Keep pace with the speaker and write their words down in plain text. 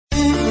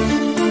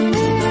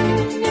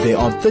There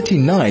are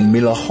 39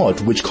 milahot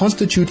which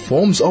constitute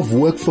forms of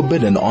work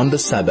forbidden on the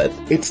Sabbath.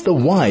 It's the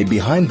why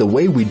behind the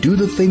way we do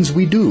the things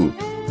we do.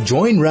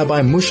 Join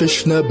Rabbi Moshe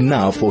Shnerb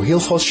now for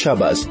Hilchos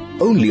Shabbos,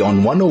 only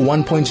on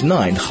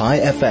 101.9 Chai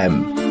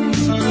FM.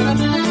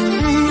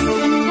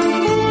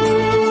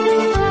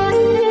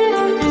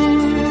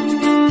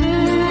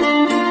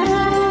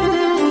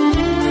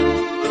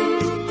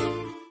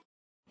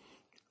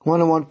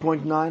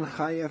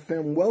 Chai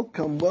FM.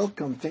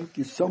 Welcome. Thank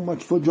you so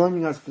much for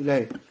joining us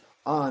today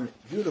on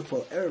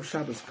beautiful Erev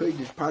Shabbos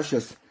Kodesh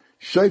Parshas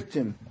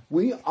Shoftim.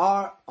 We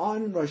are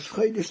on Rosh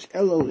Chodesh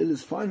Elul. It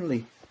is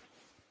finally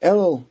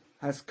Elul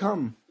has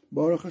come.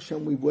 Baruch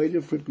Hashem. We've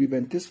waited for it. We've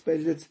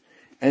anticipated it,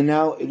 and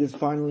now it is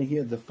finally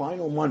here. The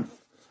final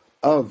month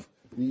of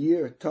the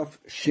year, Tov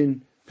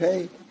Shin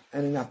Pei,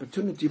 and an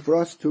opportunity for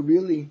us to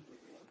really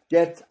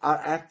get our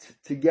act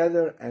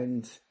together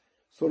and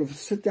sort of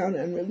sit down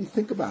and really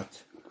think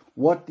about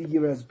what the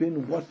year has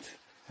been, what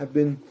have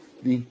been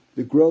the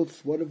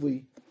growths, what have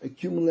we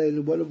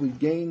accumulated, what have we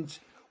gained,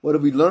 what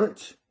have we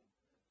learned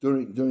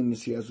during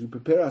this year as we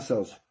prepare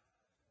ourselves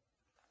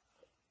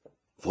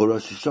for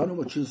Rosh Hashanah,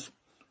 which is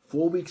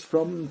 4 weeks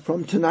from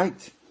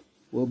tonight.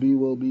 Will be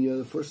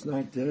the first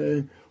night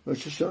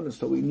Rosh Hashanah.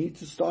 So we need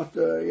to start.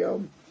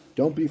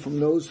 Don't be from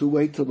those who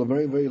wait till the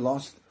very very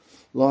last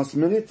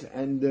minute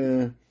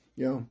and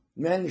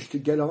manage to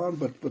get on,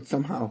 but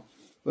somehow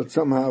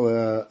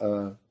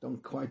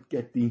don't quite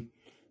get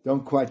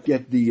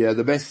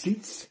the best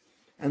seats.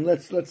 And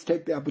let's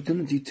take the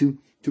opportunity to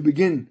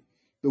begin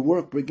the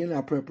work, begin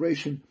our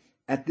preparation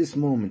at this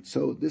moment.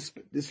 So this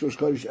Rosh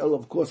Chodesh Elul,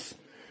 of course,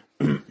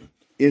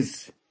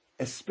 is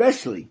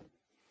especially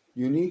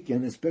unique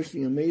and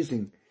especially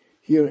amazing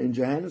here in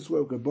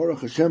Johannesburg.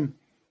 Baruch Hashem,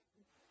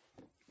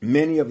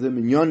 many of the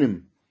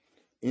minyanim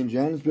in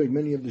Johannesburg,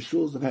 many of the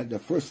shuls have had their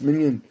first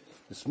minyan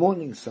this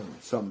morning,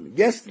 some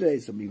yesterday,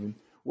 some even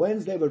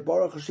Wednesday, but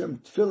Baruch Hashem,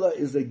 Tefillah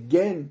is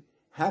again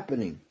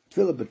happening.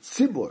 Tefillah, but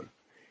Tzibur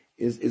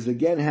is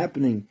again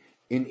happening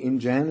in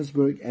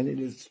Johannesburg, and it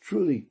is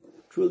truly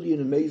an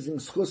amazing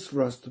schus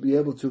for us to be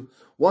able to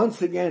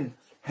once again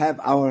have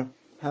our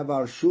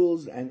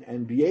shuls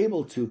and be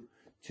able to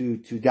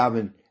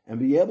daven and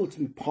be able to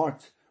be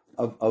part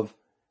of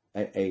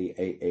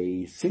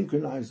a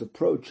synchronized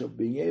approach of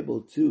being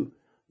able to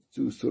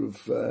sort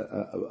of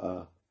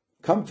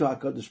come to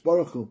HaKadosh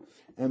Baruch Hu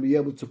and be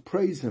able to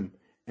praise Him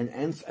and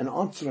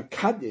answer a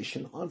kaddish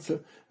and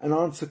answer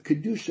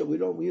kedusha. We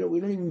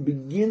don't even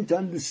begin to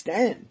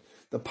understand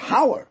the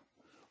power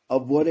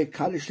of what a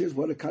kaddish is,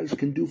 what a kaddish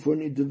can do for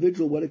an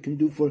individual, what it can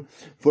do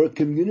for a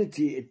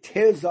community. It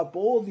tears up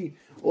all the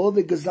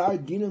gazar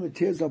dinam. It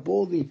tears up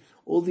all the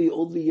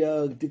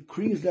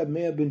decrees that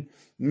may have been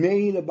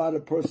made about a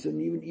person,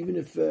 even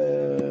if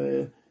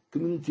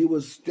community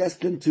was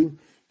destined to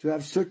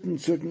have certain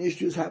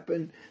issues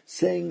happen,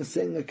 saying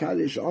a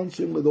kaddish,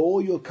 answering with all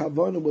your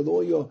kavanah, with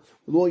all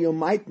your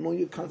might and all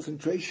your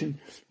concentration,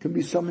 can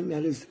be something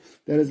that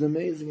is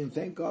amazing. And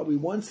thank God we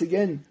once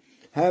again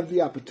have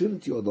the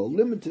opportunity, although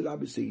limited,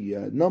 obviously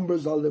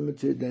numbers are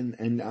limited,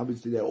 and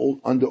obviously they're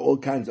all under all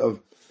kinds of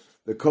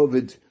the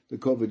COVID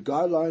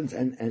guidelines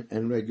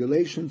and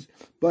regulations,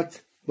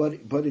 but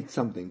it's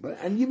something.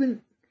 And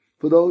even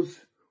for those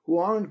who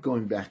aren't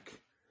going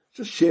back,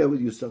 just share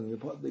with you something.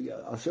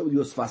 I'll share with you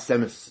a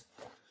sfasemis.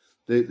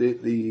 In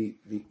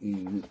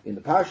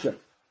the parsha,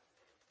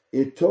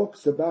 it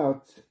talks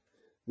about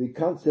the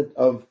concept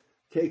of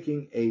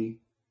taking a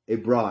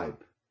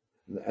bribe,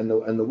 and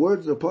the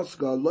words of the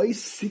pasuk are lo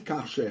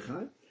sikach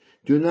shechad.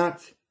 Do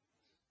not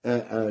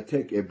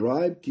take a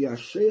bribe. Ki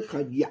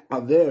hashechad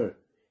ya'aver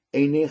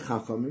einei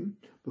chachamim,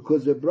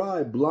 because a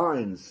bribe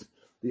blinds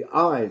the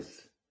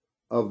eyes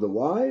of the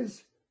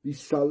wise.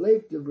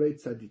 V'salef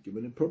divrei tzadikim,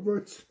 and it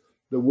perverts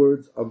the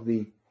words of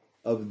the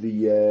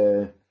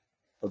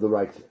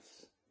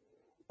righteous.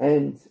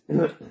 And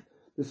the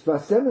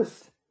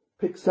Sfasemis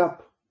picks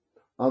up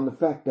on the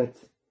fact that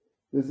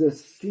there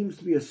seems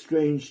to be a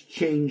strange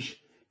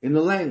change in the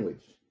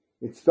language.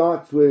 It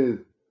starts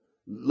with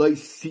lo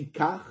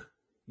sikach,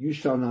 you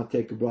shall not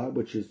take a bribe,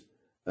 which is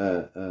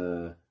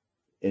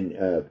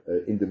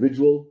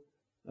individual.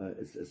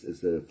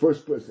 It's a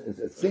first person. It's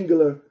a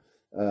singular.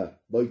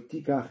 Lo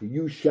tikach,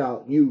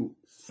 you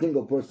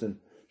single person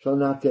shall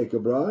not take a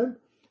bribe.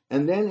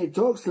 And then it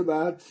talks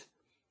about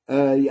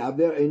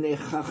Yaver einei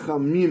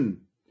chachamim.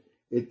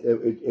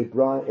 It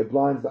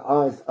blinds the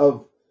eyes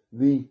of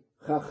the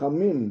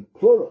chachamim,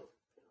 plural.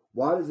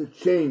 Why does it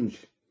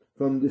change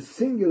from the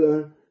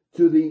singular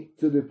to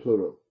the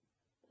plural?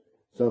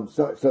 So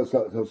sorry.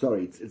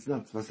 It's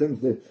not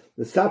the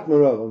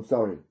Satmarov. I'm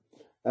sorry.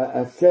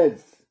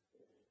 Says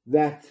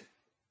that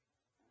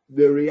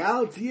the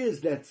reality is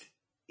that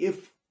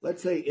if,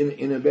 let's say,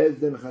 in a Beis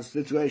Din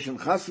situation,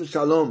 chas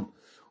v'shalom,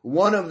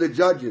 one of the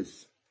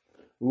judges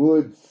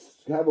would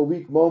have a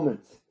weak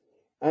moment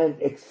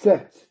and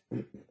accept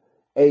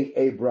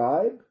a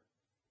bribe,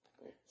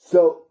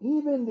 so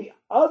even the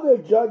other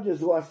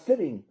judges who are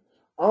sitting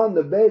on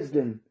the Beis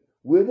Din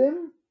with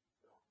him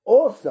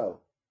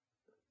also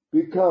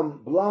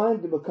become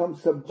blind, to become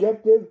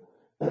subjective,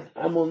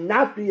 and will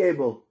not be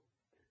able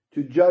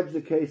to judge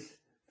the case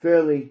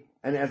fairly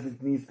and as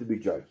it needs to be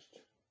judged.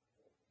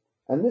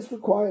 And this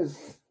requires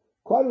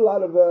quite a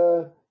lot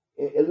of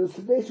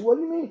elucidation. What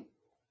do you mean?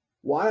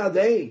 Why are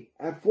they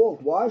at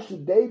fault? Why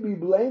should they be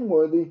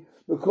blameworthy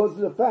because of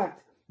the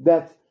fact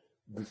that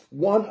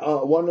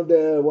one of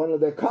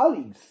their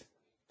colleagues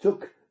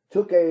took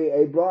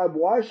a bribe?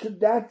 Why should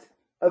that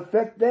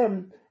affect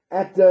them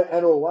at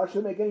all? Why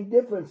should it make any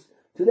difference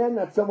to them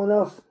that someone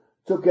else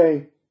took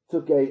a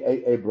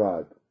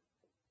bribe?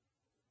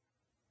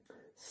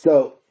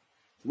 So,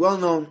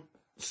 well-known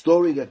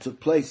story that took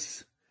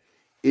place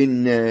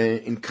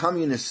in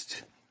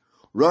communist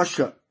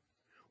Russia,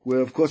 where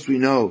of course we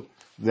know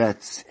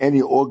that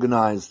any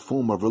organized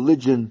form of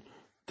religion,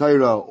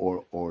 Torah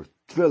or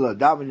tefillah,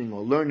 davening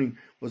or learning,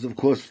 was of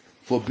course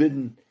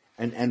forbidden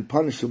and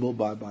punishable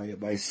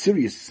by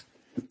serious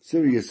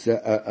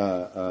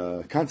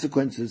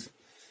consequences.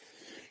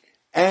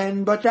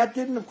 But that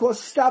didn't of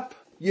course stop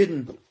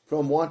Yidden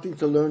from wanting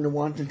to learn and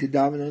wanting to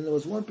daven. And there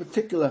was one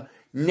particular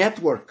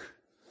network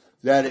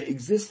that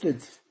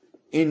existed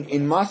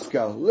in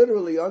Moscow,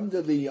 literally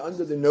under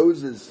the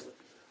noses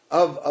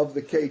of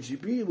the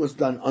KGB. It was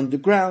done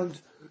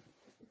underground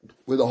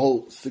with a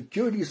whole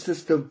security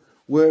system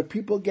where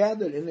people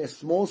gathered in a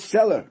small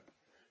cellar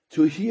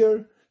to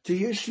hear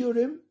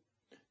shiurim,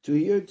 to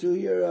hear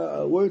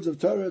words of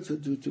Torah,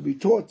 to be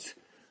taught,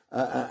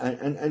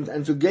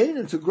 and to gain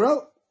and to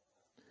grow.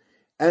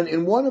 And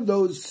in one of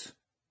those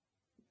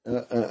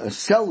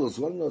cellars,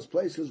 one of those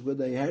places where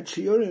they had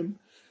shiurim,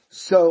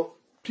 so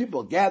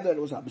people gathered.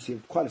 It was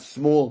obviously quite a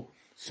small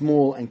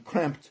and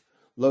cramped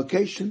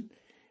location.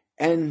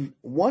 And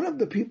one of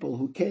the people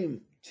who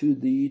came to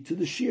the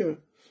shiur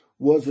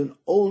was an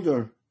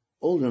older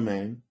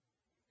man,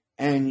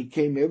 and he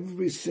came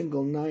every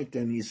single night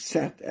and he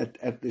sat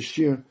at the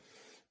shiur,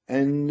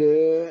 and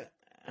it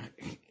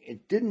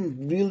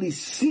didn't really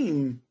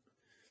seem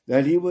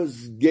that he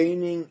was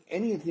gaining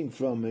anything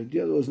from it.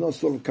 There was no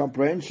sort of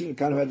comprehension. He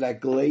kind of had that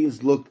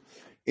glazed look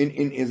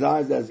in his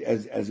eyes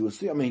as he was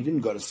sleeping. I mean, he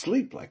didn't go to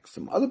sleep like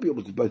some other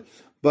people did, but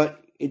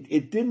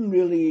it didn't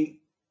really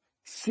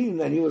seem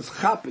that he was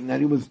chapping, that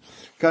he was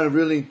kind of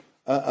really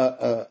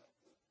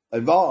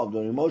involved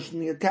or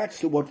emotionally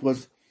attached to what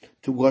was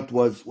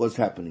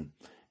happening,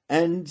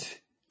 and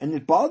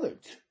it bothered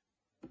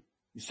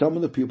some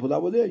of the people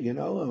that were there.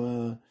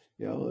 There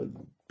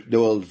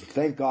was,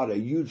 thank God, a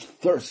huge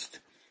thirst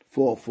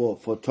for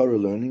Torah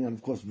learning, and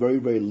of course very,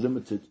 very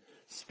limited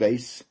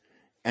space.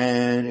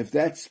 And if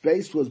that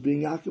space was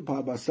being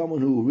occupied by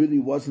someone who really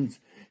wasn't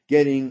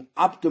getting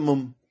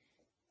optimum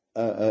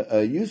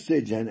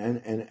usage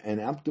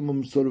and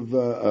optimum sort of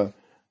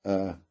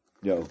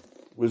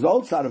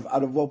results out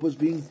of what was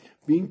being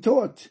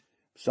taught,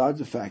 besides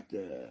the fact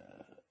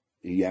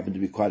he happened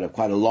to be quite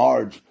a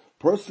large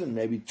person,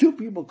 maybe two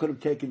people could have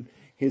taken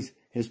his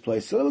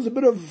place. So there was a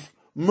bit of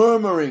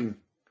murmuring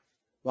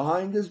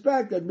behind his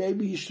back that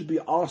maybe he should be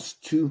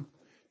asked to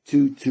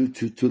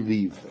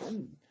leave.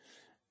 And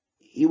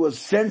he was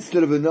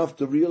sensitive enough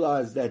to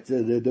realize that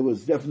there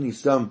was definitely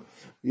some,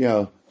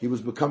 he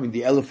was becoming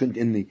the elephant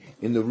in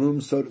the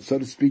room, so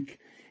to speak.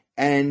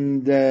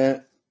 And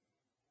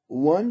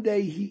one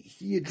day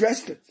he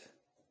addressed it,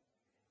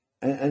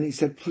 and he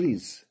said,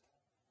 "Please,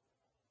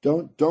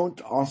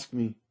 don't ask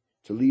me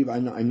to leave. I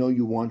know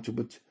you want to,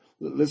 but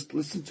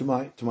listen to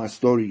my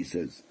story." He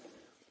says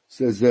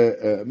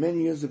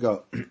many years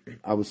ago,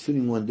 I was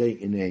sitting one day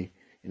in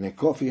a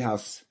coffee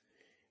house,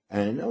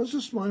 and I was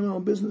just minding my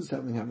own business,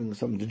 having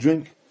something to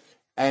drink,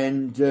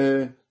 and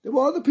there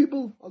were other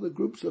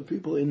groups of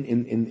people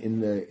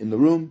in the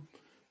room,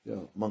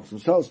 amongst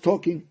themselves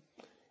talking,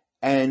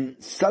 and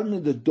suddenly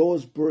the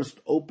doors burst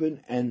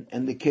open,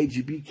 and the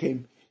KGB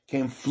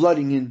came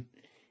flooding in,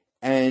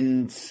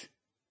 and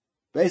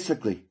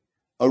basically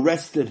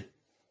arrested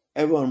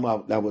everyone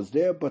that was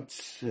there, but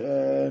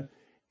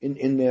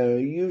in their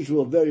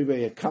usual very,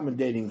 very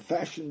accommodating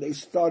fashion, they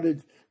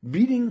started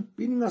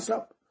beating us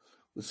up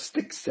with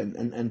sticks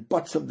and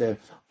butts of their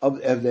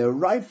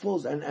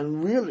rifles,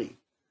 and really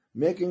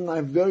making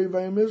life very,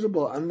 very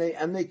miserable. And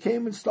they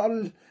came and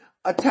started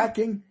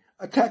attacking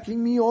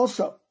me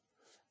also,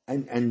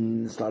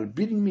 and started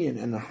beating me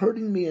and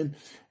hurting me, and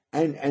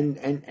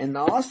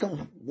I asked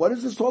them, "What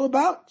is this all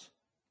about?"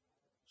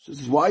 So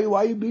says, why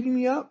are you beating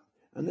me up?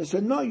 And they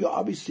said, "No, you're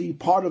obviously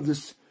part of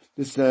this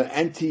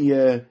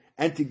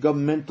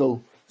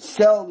anti-governmental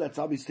cell that's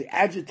obviously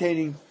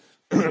agitating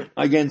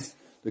against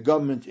the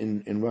government."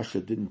 In Russia,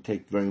 it didn't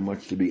take very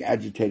much to be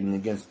agitating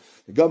against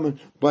the government,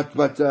 but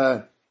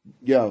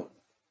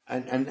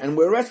and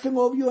we're arresting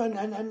all of you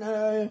and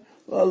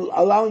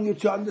allowing you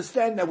to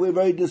understand that we're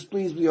very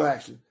displeased with your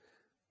action.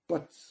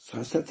 But so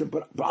I said to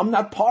them, but I'm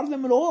not part of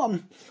them at all.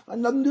 I'm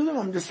nothing to do with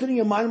them. I'm just sitting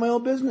here minding my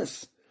own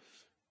business.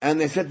 And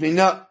they said to me,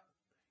 "No."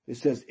 It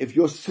says, "If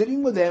you're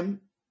sitting with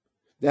them,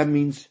 that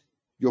means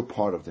you're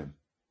part of them.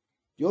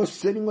 You're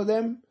sitting with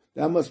them,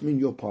 that must mean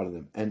you're part of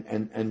them."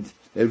 And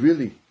they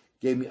really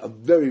gave me a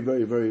very,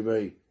 very, very,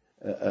 very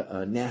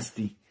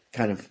nasty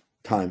kind of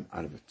time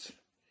out of it.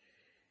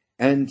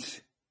 And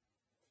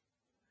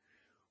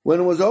when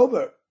it was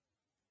over,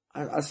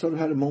 I sort of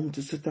had a moment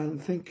to sit down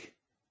and think.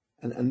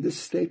 And this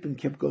statement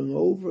kept going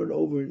over and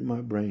over in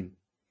my brain.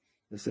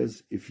 It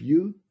says, if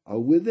you are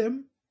with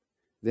them,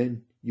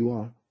 then you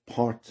are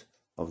part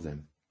of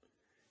them.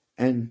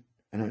 And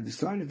I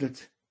decided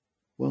that,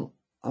 well,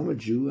 I'm a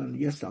Jew, and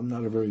yes, I'm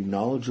not a very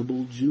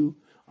knowledgeable Jew.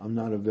 I'm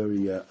not a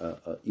very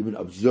even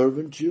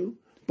observant Jew,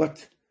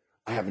 but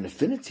I have an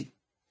affinity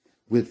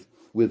with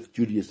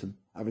Judaism.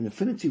 I have an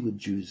affinity with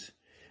Jews,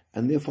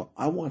 and therefore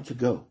I want to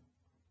go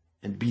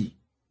and be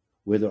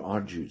where there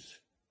are Jews,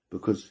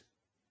 because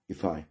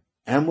if I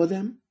am with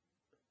them,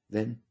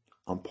 then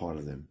I'm part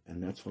of them,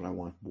 and that's what I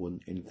want more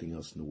than anything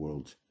else in the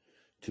world,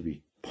 to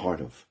be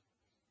part of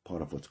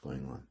what's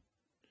going on.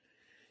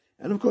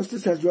 And of course,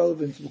 this has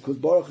relevance because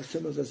Baruch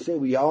Hashem, as I say,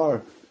 we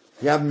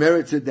have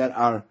merited that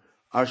our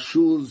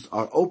shuls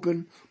are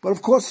open, but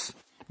of course,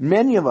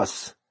 many of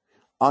us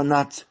are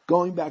not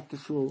going back to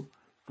shul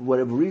for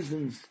whatever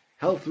reasons,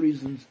 health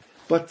reasons.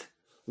 But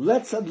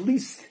let's at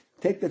least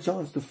take the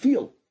chance to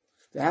feel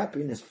the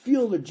happiness,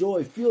 feel the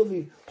joy, feel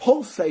the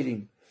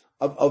pulsating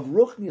of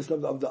ruchnius,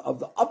 of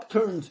the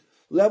upturned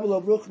level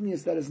of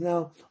ruchnius that is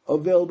now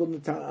available in the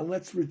town, and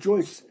let's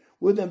rejoice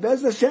with them.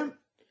 Bez Hashem,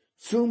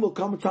 soon will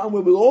come a time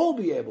where we'll all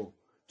be able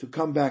to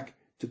come back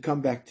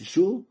to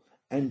shul,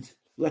 and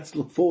let's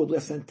look forward,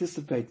 let's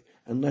anticipate,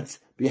 and let's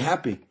be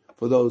happy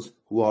for those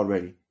who are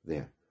already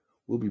there.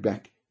 We'll be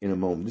back in a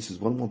moment. This is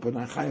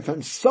 101.9 Chai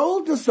FM,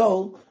 soul to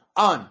soul,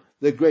 on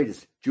the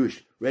greatest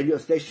Jewish radio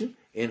station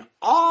in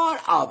all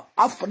of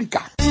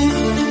Africa.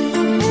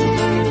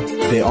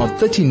 There are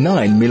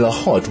 39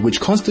 milachot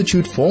which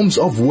constitute forms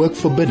of work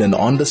forbidden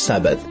on the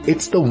Sabbath.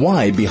 It's the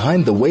why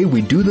behind the way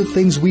we do the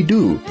things we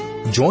do.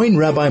 Join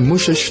Rabbi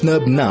Moshe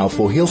Shnerb now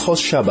for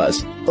Hilchos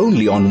Shabbos,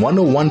 only on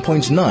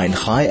 101.9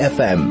 Chai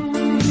FM.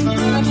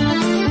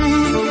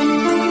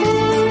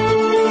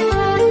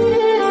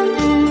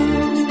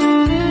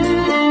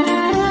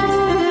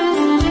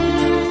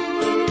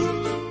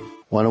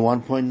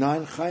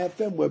 101.9 Chai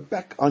FM. We're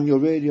back on your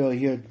radio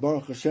here at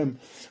Baruch Hashem,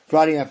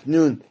 Friday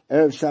afternoon,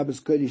 Erev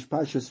Shabbos Kodesh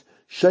Pashas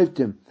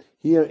Shoftim,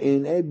 here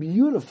in a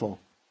beautiful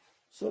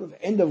sort of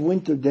end of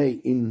winter day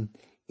in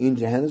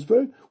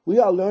Johannesburg. We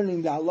are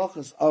learning the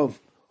halachas of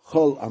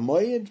Chol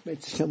Hamoed.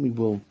 We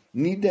will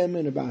need them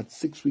in about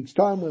 6 weeks'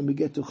 time when we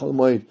get to Chol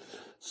Hamoed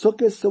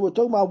Sukkot. So we're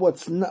talking about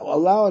what's not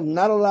allowed,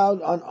 not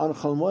allowed on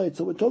Chol Hamoed.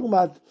 So we're talking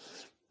about,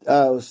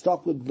 we'll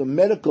start with the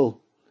medical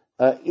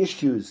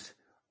issues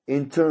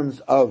in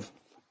terms of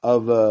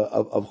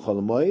Chol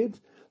Hamoed.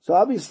 So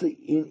obviously,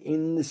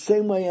 in the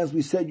same way as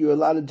we said, you're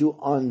allowed to do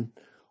on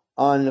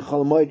Chol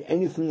Hamoed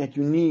anything that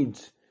you need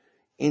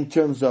in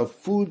terms of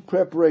food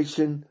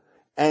preparation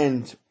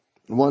and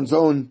one's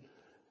own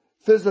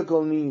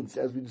physical needs,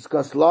 as we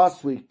discussed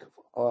last week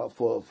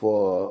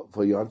for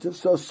Yom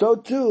Tov. So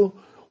too,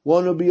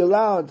 one will be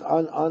allowed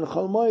on Chol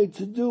Hamoed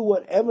to do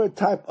whatever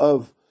type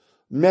of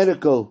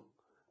medical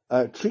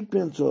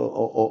treatments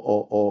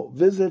or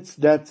visits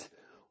that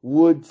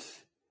would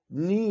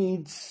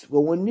need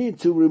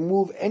to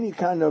remove any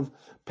kind of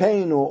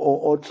pain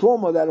or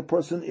trauma that a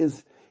person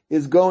is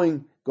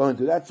going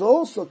through. That's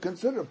also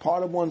considered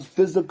part of one's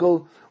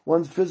physical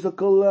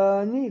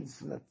needs.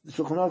 The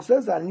Shulchan Aruch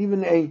says that, and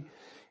even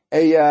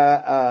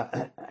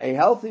a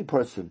healthy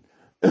person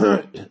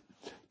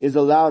is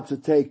allowed to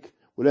take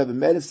whatever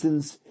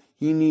medicines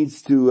he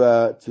needs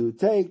to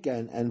take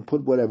and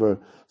put whatever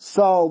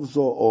salves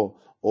or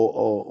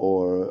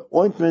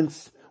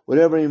ointments,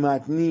 whatever he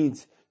might need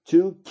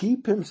to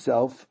keep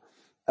himself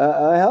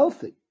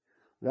healthy,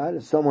 right?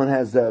 If someone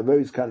has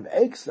various kind of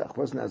aches, a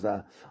person has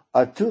a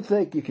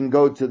toothache, you can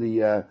go to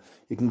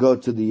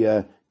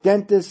the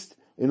dentist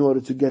in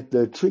order to get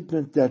the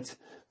treatment that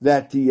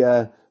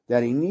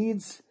he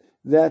needs.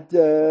 That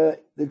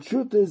the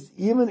truth is,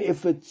 even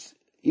if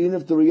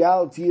the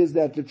reality is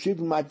that the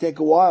treatment might take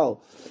a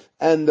while,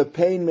 and the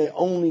pain may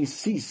only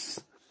cease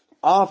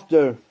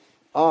after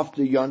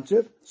Yom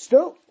Tov,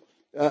 still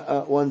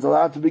one's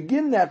allowed to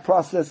begin that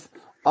process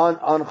on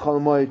Chol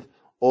Hamoed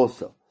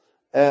also.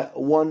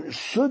 One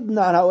should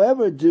not,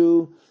 however,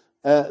 do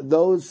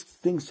those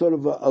things sort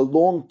of a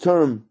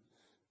long-term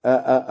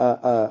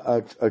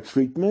a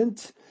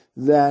treatment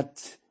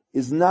that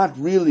is not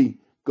really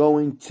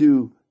going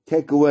to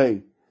take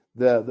away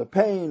the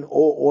pain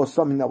or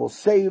something that will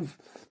save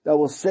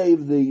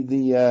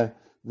the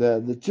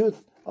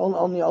tooth.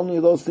 Only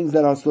those things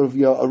that are sort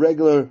of a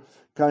regular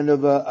kind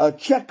of a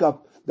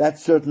checkup, that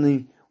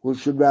certainly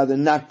should rather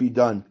not be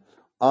done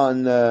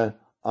on Chol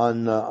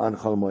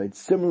Hamoed.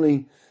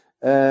 Similarly,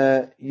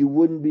 you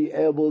wouldn't be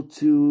able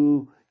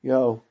to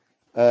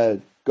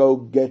go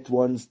get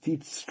one's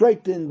teeth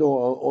straightened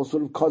or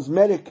sort of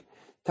cosmetic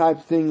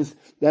type things.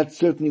 That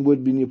certainly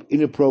would be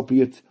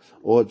inappropriate,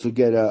 or to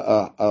get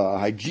a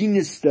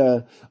hygienist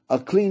a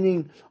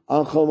cleaning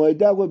on Chol Hamoed.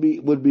 That would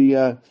be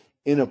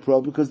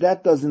inappropriate, because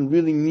that doesn't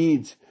really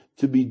need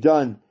to be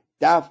done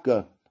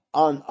dafka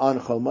on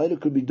Chol Hamoed.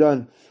 It could be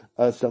done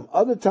some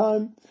other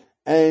time,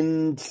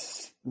 and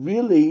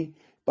really,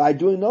 by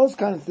doing those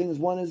kind of things,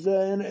 one is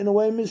in a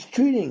way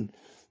mistreating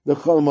the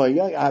Chol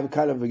Hamoed. I have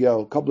kind of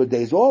a couple of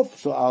days off,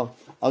 so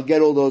I'll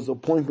get all those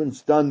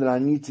appointments done that I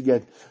need to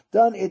get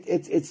done.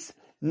 It's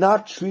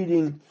not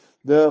treating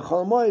the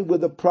Chol Hamoed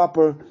with a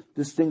proper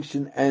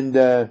distinction and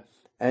honor.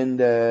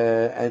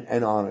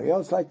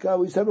 It's like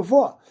we said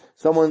before.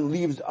 Someone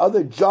leaves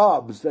other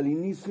jobs that he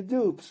needs to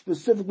do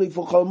specifically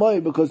for Chol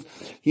Hamoed because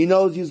he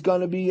knows he's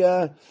going to be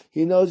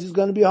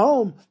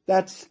home.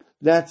 That's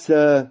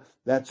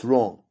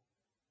wrong.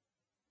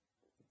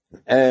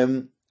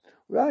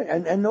 Right,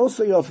 and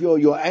also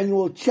your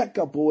annual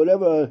checkup or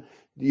whatever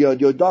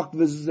your doctor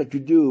visits that you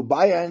do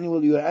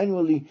biannually or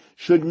annually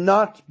should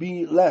not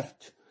be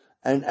left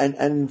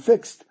and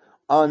fixed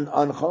on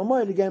Chol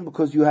Hamoed again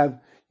because you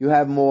have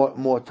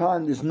more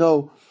time. There's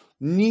no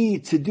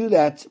need to do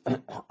that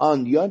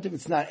on the Yontif.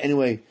 It's not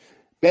anyway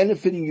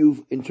benefiting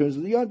you in terms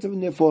of the Yontif,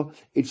 and therefore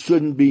it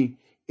shouldn't be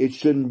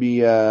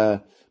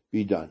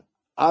done.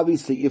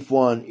 Obviously, if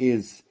one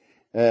is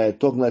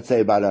talking, let's say,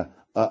 about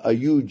a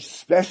huge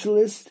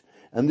specialist,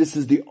 and this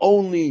is the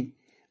only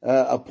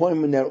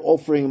appointment they're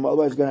offering him,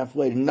 otherwise he's going to have to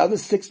wait another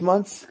 6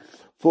 months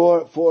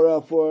for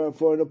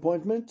an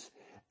appointment.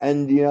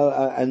 And you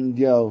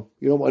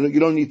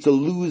don't need to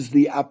lose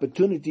the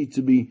opportunity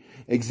to be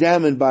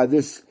examined by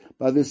this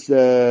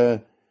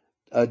doctor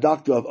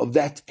of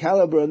that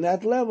caliber and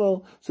that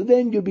level. So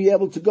then you'll be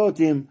able to go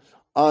to him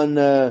on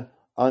a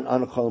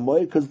Chol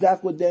Hamoed, because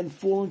that would then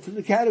fall into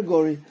the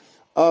category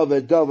of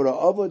a davar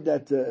avod,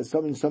 that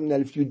something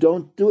that if you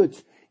don't do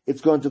it,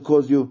 it's going to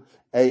cause you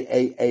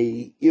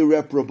a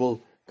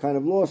irreparable kind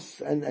of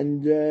loss,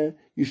 and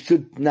you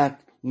should not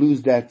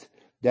lose that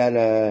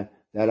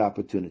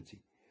opportunity.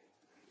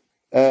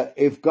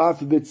 If God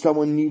forbid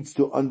someone needs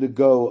to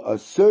undergo a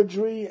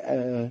surgery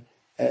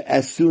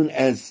as soon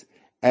as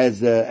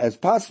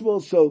possible,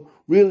 so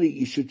really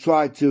you should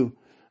try to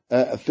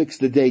fix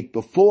the date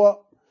before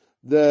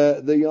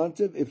the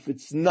Yontiv. If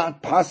it's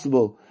not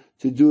possible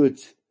to do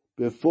it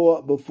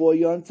before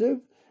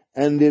Yontiv,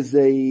 and there's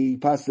a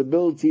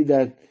possibility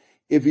that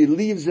if he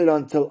leaves it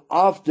until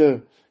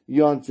after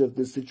Yontiv,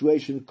 the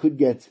situation could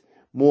get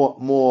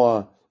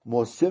more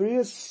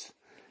serious.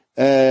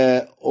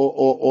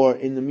 Or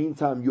in the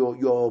meantime,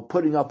 you're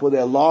putting up with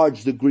a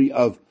large degree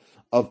of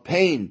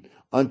pain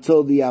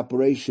until the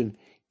operation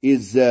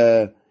is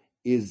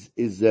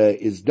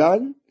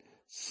done.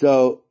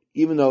 So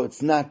even though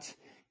it's not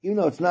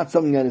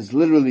something that is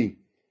literally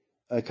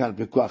a kind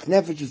of pekuach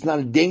nefesh, it's not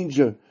a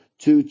danger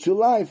to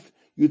life,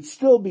 you'd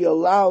still be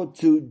allowed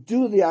to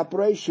do the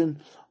operation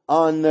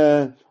on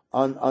Chol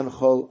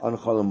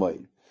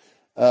Hamoed.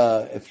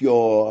 If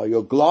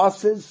your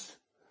glasses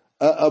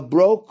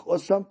broke or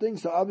something,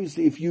 so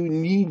obviously if you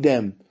need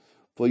them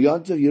for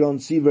Yontif, you don't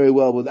see very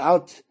well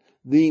without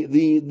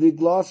the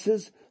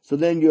glasses, so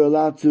then you're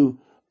allowed to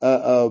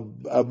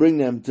bring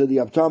them to the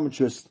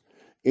optometrist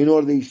in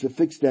order that you should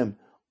fix them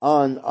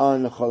on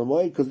Chol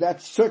Hamoed, because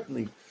that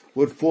certainly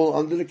would fall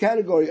under the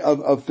category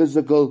of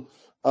physical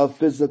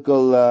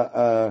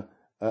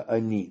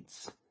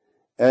needs.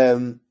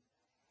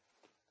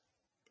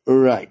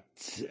 Right.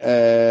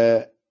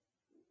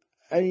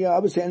 And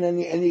obviously,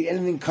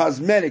 anything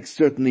cosmetic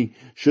certainly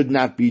should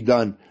not be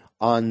done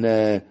on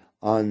Chol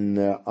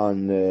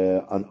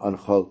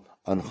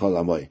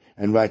Hamoed.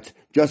 And right,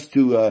 just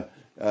to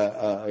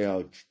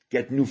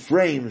get new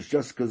frames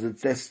just because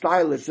they're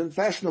stylish and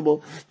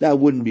fashionable, that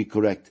wouldn't be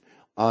correct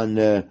on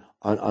Chol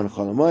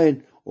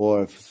Hamoed.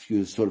 Or if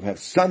you sort of have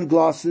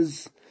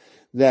sunglasses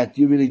that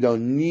you really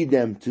don't need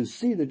them to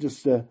see, they're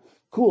just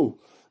cool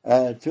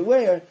to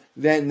wear,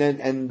 then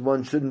and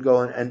one shouldn't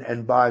go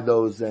and buy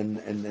those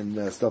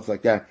and stuff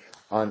like that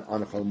on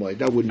Chol Hamoed.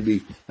 That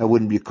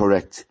wouldn't be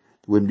correct.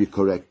 Wouldn't be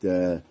correct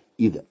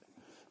either.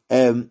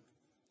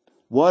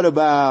 What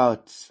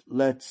about,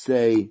 let's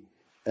say,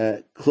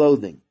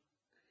 clothing?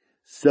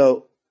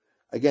 So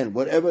again,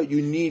 whatever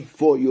you need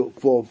for your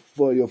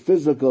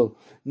physical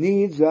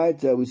needs,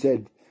 right? We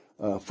said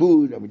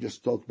food, and we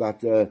just talked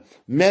about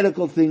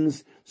medical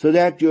things, so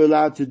that you're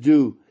allowed to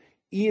do,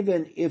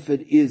 even if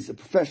it is a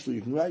professional.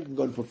 You can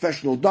go to a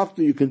professional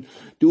doctor, you can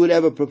do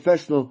whatever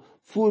professional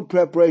food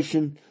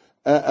preparation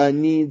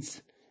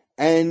needs,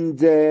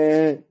 and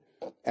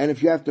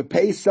if you have to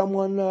pay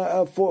someone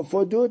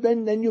for do it,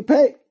 then you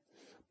pay.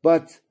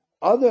 But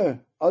other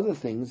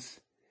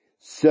things,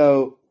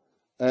 so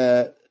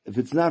if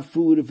it's not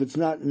food, if it's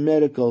not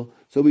medical,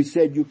 so we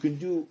said you can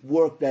do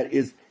work that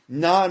is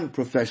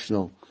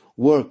non-professional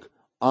work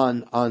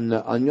on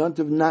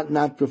Yontiv,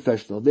 not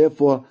professional.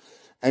 Therefore,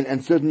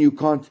 and certainly you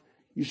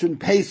shouldn't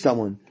pay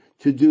someone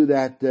to do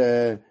that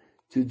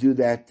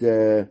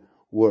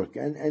work,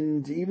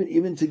 and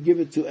even to give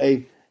it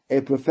to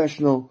a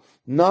professional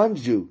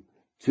non-Jew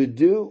to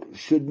do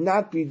should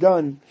not be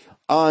done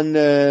on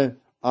Chol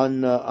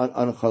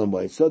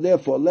Hamoed. So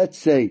therefore, let's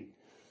say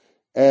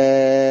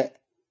some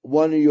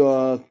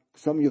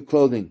of your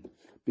clothing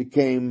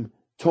became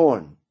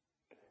torn,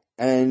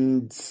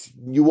 and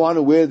you want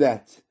to wear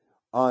that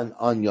on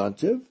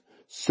Yontiv,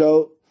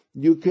 so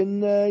you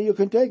can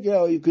take,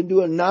 you can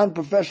do a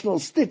non-professional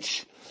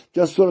stitch,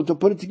 just sort of to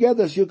put it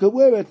together so you can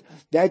wear it.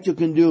 That you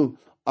can do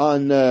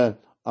on Chol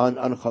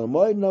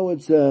Hamoed. No,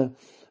 it's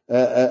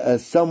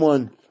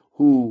someone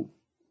who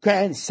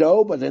can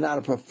sew, but they're not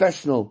a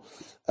professional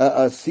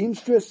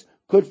seamstress,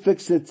 could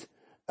fix it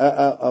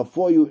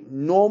for you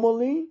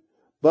normally,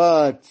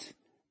 but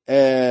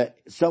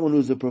someone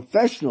who's a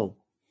professional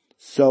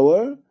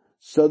sewer,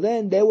 so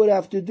then they would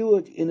have to do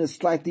it in a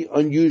slightly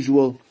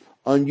unusual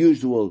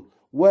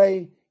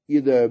way,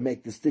 either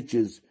make the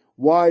stitches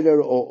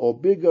wider or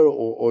bigger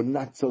or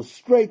not so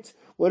straight,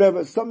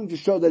 whatever, something to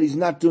show that he's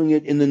not doing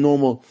it in the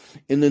normal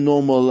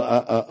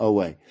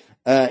way.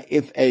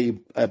 If a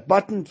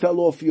button fell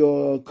off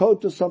your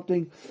coat or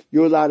something,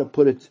 you're allowed to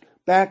put it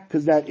back,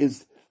 because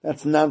that's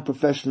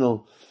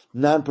non-professional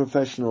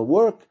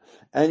work.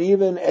 And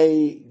even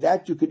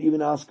that you could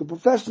even ask a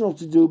professional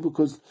to do,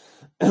 because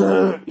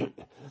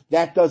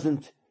that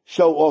doesn't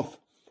show off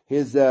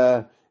his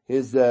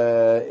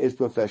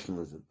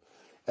professionalism.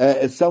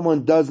 If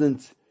someone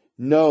doesn't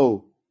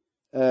know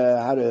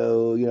how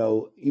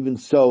to, even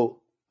sew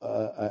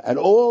at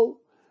all,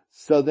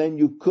 so then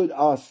you could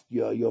ask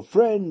your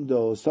friend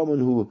or someone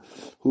who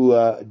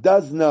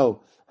does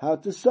know how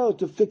to sew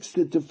to fix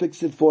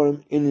it for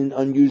him in an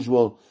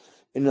unusual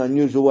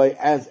way,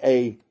 as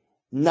a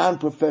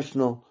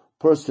non-professional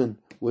person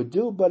would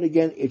do. But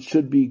again, it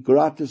should be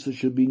gratis. It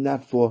should be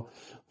not for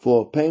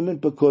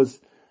payment, because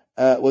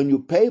when you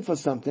pay for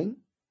something,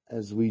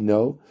 as we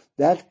know,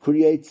 that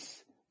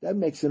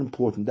makes it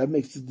important, that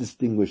makes it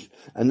distinguished,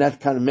 and that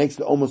kind of makes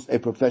it almost a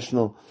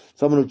professional.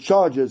 Someone who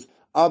charges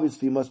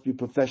obviously must be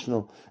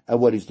professional at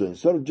what he's doing.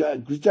 So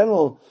the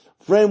general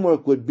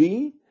framework would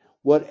be,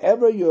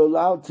 whatever you're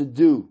allowed to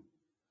do,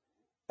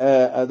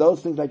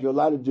 those things that you're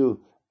allowed to do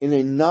in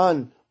a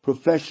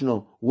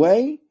non-professional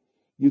way,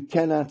 you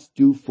cannot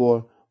do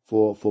for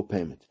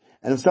payment.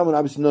 And if someone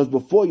obviously knows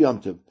before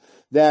Yom Tov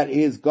that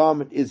his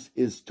garment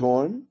is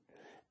torn,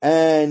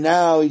 and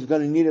now he's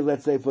going to need it,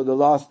 let's say, for the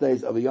last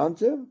days of a Yom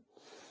Tov,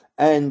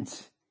 and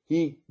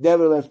he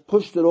nevertheless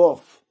pushed it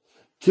off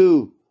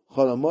to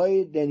Chol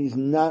Hamoed, then he's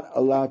not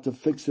allowed to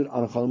fix it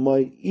on Chol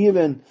Hamoed,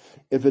 even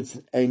if it's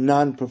a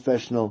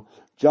non-professional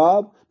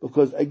job,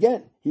 because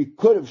again, he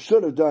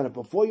should have done it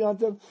before Yom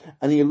Tov,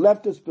 and he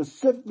left it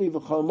specifically for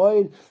Chol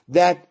Hamoed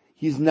that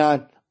he's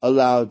not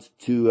allowed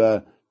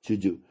to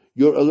do.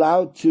 You're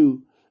allowed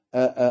to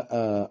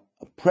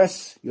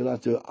press, you're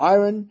allowed to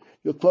iron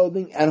your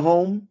clothing at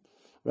home,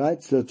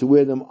 right? So to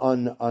wear them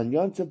on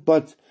Yom Tov,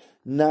 but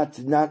not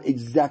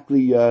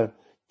exactly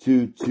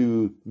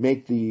to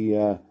make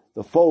the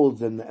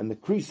folds and the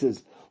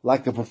creases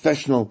like a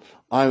professional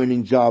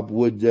ironing job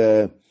would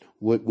be.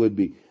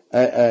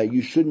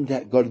 You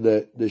shouldn't go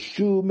to the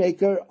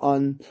shoemaker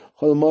on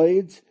Chol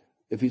Hamoed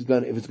if it's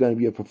going to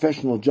be a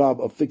professional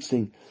job of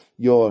fixing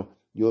your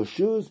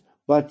shoes,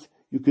 but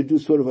you could do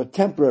sort of a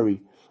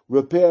temporary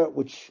repair,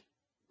 which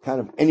kind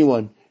of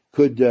anyone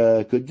could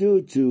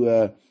do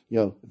to,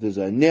 if there's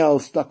a nail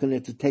stuck in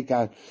it, to take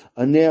out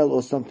a nail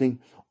or something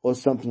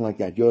like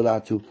that. You're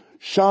allowed to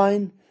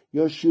shine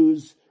your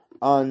shoes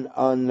on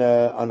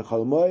Chol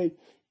Hamoed,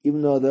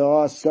 even though there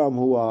are some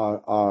who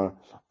are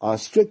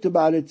strict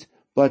about it,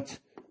 but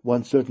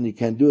one certainly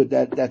can do it.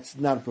 That's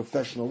not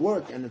professional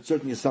work, and it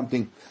certainly is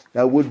something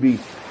that would be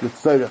with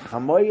Chol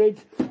Hamoed,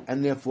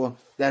 and therefore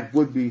that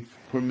would be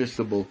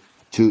permissible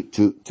to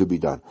be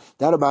done.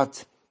 That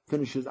about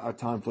finishes our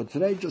time for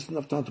today. Just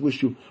enough time to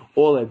wish you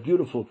all a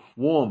beautiful,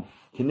 warm,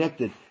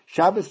 connected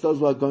Shabbos. Those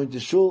who are going to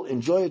Shul,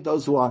 enjoy it.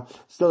 Those who are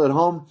still at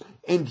home,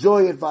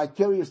 enjoy it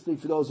vicariously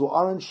for those who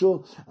are in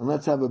Shul. And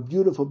let's have a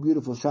beautiful,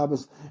 beautiful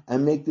Shabbos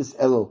and make this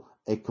Elul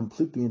a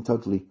completely and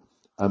totally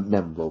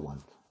memorable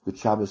one. Good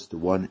Shabbos to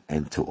one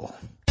and to all.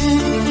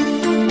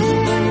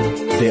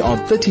 There are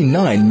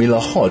 39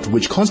 milachot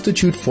which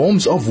constitute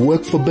forms of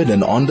work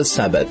forbidden on the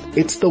Sabbath.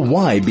 It's the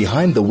why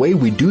behind the way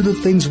we do the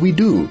things we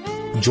do.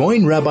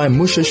 Join Rabbi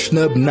Moshe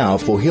Shnerb now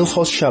for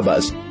Hilchos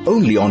Shabbos,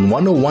 only on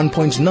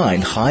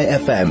 101.9 Chai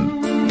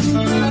FM.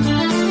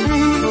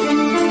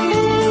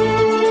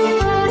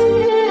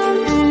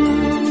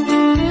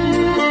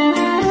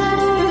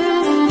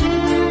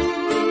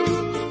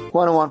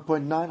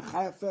 101.9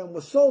 Chai FM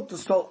was sold to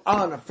soul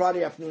on a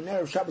Friday afternoon,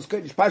 Erev Shabbos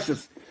Kodesh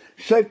Pashas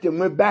Shoftim.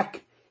 We're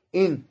back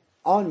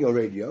on your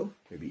radio,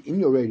 maybe in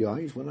your radio.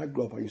 When I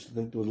grew up, I used to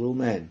think there was a little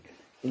man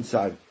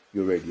inside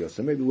your radio.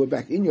 So maybe we're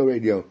back in your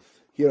radio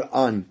here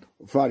on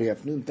Friday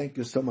afternoon. Thank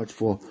you so much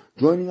for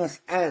joining us,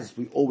 as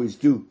we always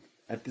do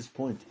at this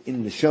point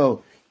in the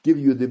show, give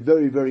you the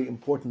very, very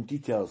important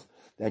details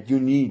that you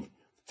need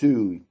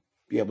to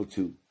be able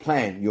to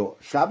plan your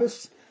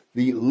Shabbos.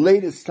 The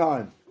latest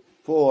time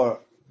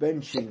for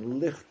benching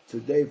licht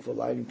today for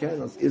lighting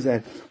candles is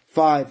at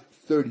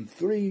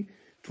 5:33,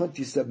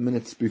 27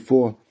 minutes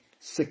before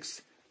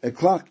 6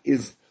 o'clock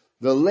is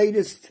the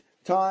latest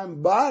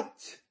time,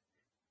 but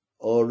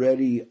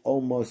already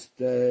almost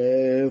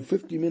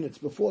 50 minutes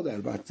before that,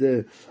 about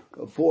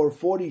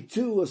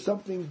 4:42 or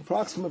something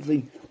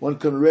approximately, one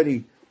can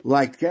already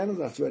light candles.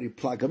 That's already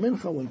Plaga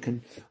Mincha. One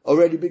can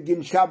already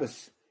begin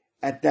Shabbos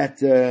at that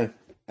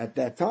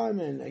time.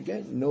 And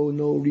again,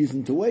 no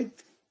reason to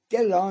wait.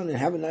 Get it on and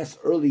have a nice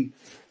early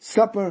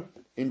supper.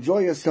 Enjoy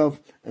yourself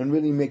and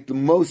really make the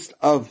most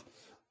of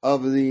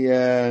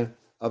the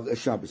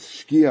Shabbos.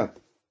 Shkia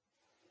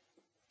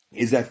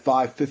is at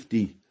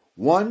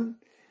 5:51,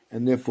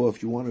 and therefore,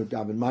 if you want to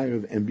daven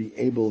Ma'ariv and be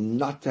able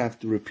not to have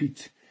to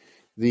repeat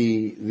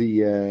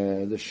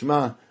the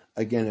Shema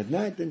again at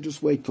night, then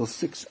just wait till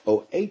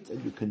 6:08,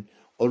 and you can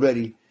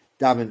already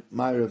daven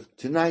Ma'ariv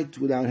tonight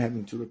without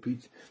having to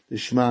repeat the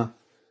Shema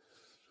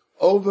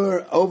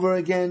over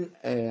again.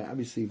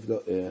 Obviously,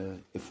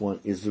 if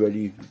one is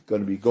already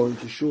going to be going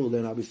to Shul,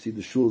 then obviously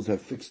the Shuls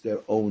have fixed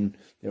their own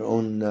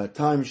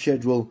time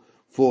schedule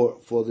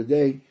for the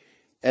day.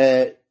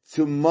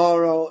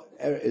 Tomorrow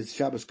is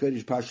Shabbos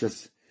Kodesh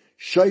Pashas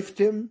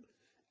Shoftim,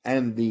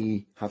 and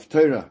the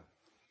Haftarah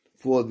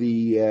for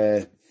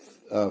the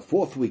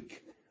fourth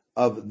week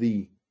of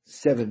the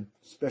 7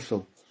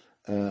 special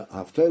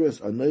Haftarahs.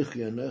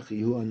 Anochi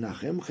Hu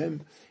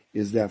Anachemchem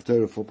is the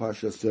Haftarah for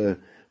Pashas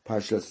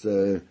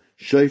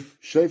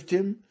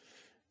Shoftim.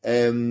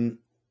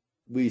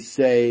 We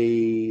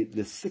say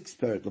the 6th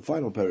parak, the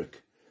final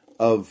parak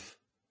of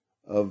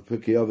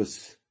Pirkei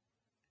Avos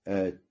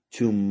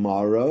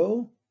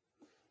tomorrow.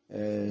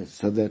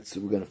 So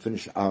we're going to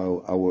finish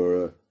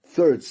our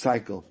third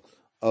cycle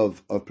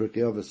of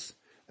Pirkei Avos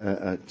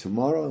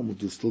tomorrow, and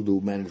we'll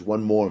still manage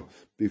one more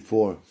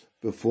before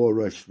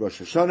Rosh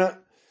Hashanah.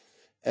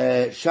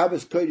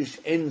 Shabbos Kodesh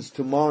ends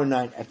tomorrow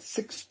night at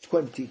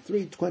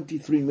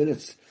 23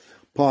 minutes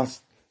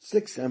past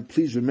 6, and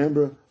please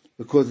remember,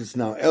 because it's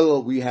now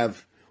Elul, we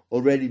have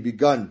already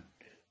begun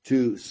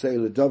to say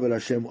L'David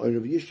Hashem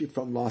Oirav Yishi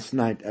from last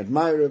night at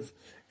Ma'ariv,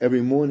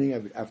 every morning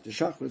after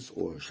Shachris,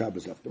 or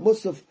Shabbos after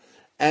Musaf,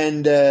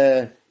 and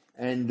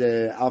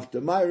after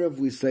Ma'ariv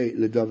we say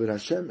L'David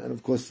Hashem, and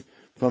of course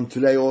from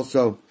today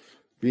also,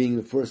 being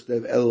the first day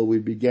of Elul, we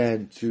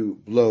began to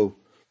blow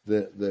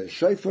the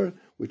shofar,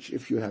 which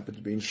if you happen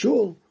to be in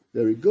Shul,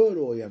 very good,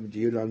 or you happen to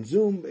hear it on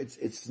Zoom,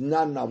 it's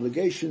not an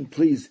obligation.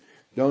 Please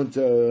don't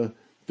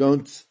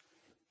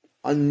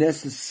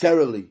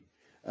unnecessarily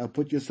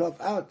put yourself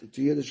out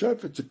to hear the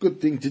shofar. It's a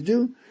good thing to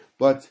do,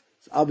 but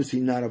it's obviously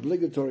not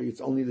obligatory.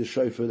 It's only the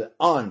shofar that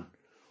on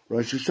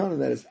Rosh Hashanah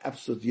that is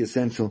absolutely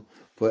essential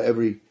for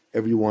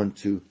everyone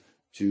to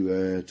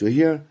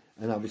hear.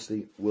 And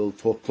obviously, we'll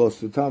talk close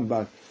to the time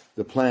about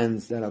the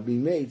plans that are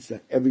being made, so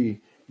that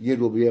every Yid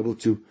will be able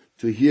to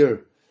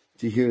hear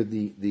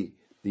the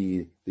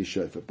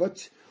shofar.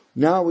 But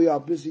now we are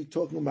busy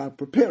talking about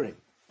preparing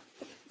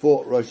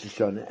for Rosh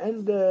Hashanah,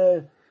 and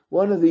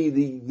one of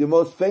the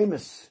most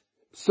famous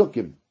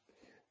psukim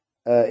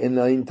in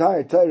the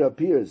entire Torah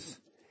appears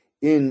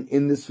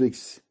in this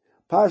week's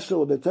parsha,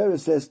 where the Torah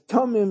says,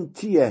 "Tomim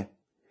tieh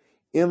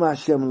im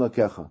Hashem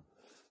lokecha,"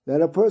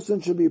 that a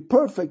person should be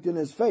perfect in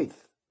his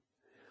faith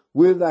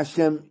with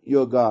Hashem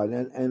your God,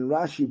 and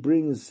Rashi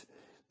brings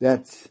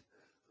that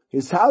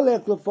his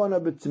halech lefona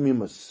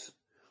b'tmimus,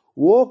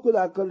 walk with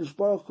HaKadosh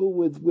Baruch Hu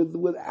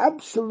with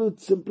absolute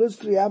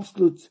simplicity,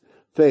 absolute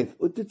faith,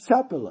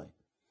 utitzapelai,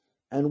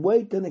 and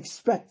wait and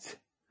expect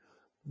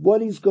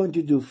what he's going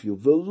to do for you.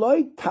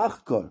 V'loi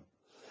tachkor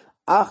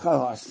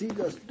achar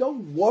hasigas,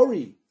 don't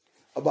worry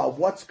about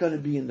what's going to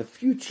be in the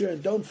future,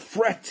 and don't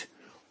fret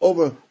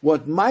over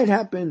what might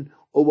happen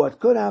or what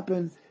could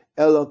happen.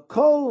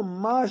 Elokol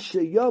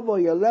mashe yavo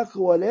yalecha,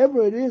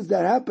 whatever it is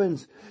that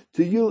happens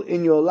to you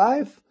in your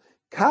life,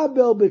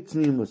 kabel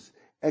b'tnimus,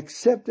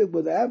 accept it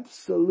with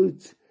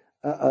absolute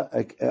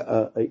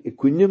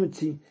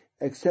equanimity,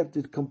 accept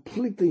it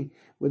completely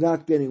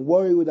without getting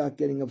worried, without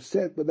getting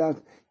upset,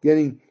 without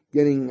getting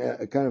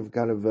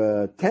kind of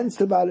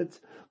tense about it.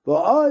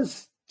 Then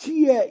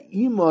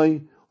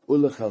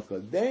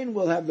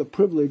we'll have the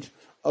privilege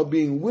of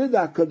being with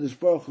HaKadosh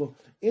Baruch Hu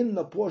in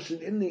the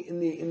portion, in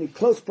the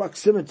close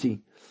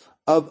proximity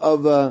of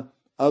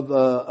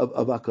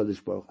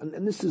HaKadosh Baruch Hu.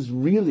 And this is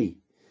really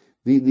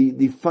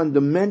the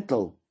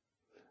fundamental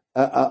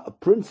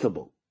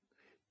principle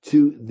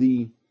to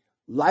the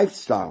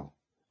lifestyle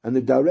and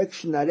the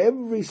direction that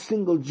every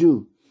single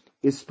Jew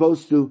is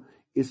supposed to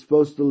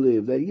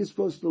live. That he's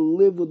supposed to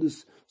live with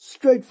this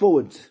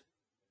straightforward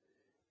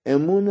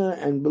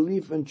emunah and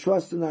belief and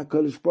trust in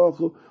HaKadosh Baruch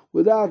Hu,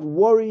 without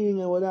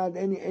worrying and without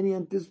any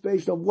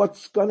anticipation of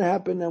what's going to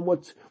happen and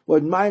what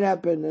might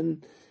happen.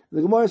 And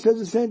the Gemara says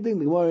the same thing.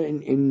 The Gemara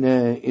in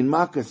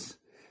Makkas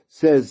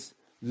says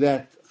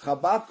that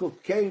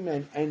Habakkuk came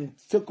and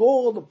took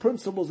all the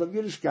principles of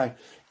Yiddishkeit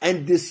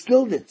and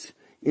distilled it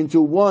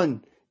into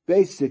one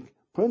basic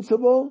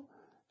principle.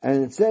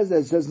 And it says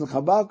in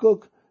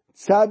Habakkuk,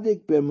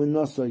 Tzadik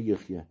be'emunasa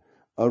yichya,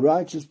 a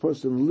righteous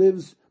person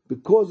lives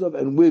because of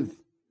and with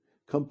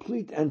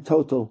complete and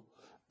total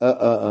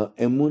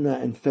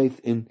emunah and faith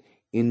in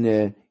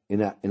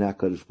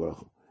HaKadosh Baruch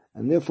Hu.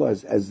 And therefore,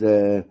 and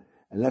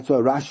that's why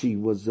Rashi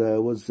was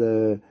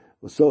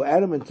so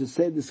adamant to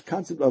say this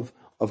concept of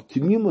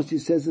timimus. He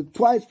says it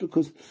twice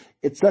because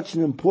it's such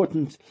an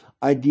important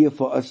idea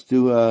for us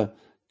to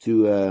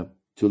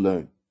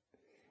learn.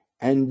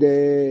 And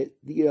the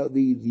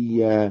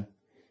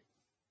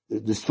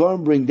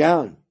storm bring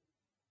down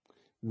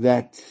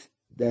that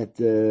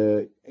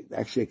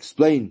actually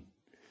explain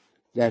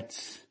that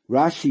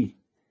Rashi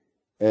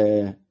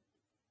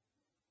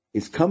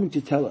is coming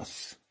to tell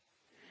us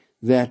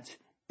that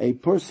a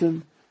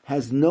person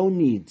has no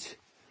need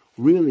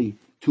really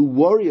to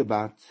worry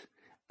about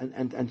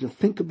and to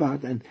think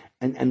about and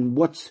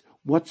what's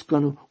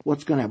gonna happen.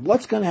 What's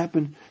gonna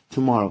happen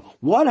tomorrow?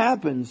 What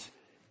happens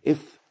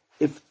if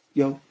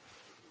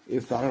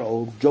I don't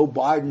know, Joe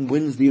Biden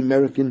wins the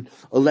American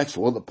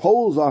election? Well, the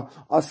polls are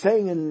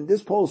saying, and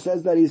this poll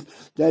says that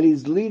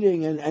he's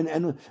leading,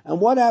 and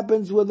what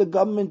happens with the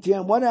government here,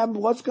 and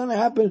what's going to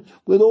happen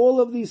with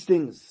all of these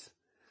things,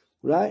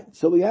 right?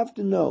 So we have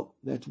to know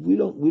that we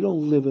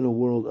don't live in a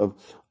world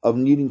of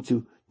needing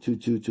to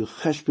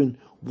cheshbon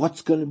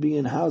what's going to be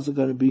and how's it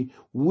going to be.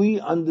 We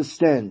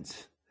understand.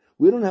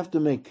 We don't have to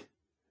make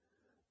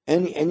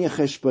any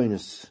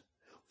cheshbonos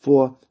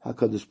for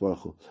HaKadosh Baruch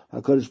Hu.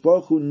 HaKadosh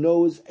Baruch Hu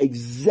knows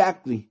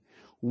exactly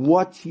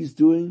what He's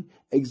doing,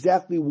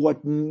 exactly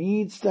what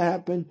needs to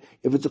happen.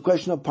 If it's a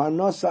question of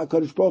parnasa,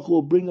 HaKadosh Baruch Hu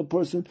will bring a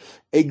person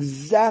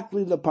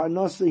exactly the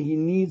parnasa he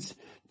needs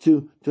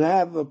to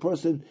have. A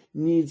person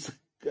needs,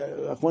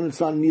 when a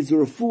son needs a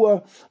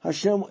refuah,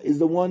 Hashem is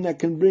the one that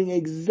can bring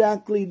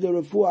exactly the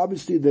refuah.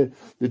 Obviously the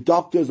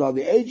doctors are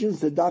the agents,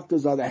 the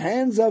doctors are the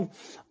hands of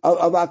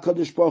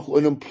HaKadosh Baruch Hu.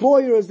 An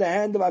employer is the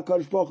hand of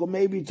HaKadosh Baruch Hu,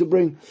 maybe to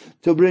bring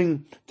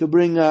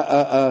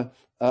a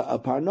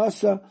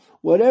parnasa.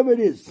 Whatever it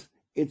is,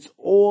 it's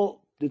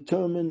all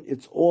determined,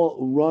 it's all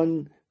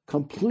run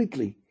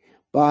completely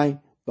by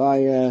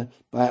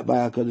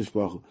HaKadosh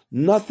Baruch Hu.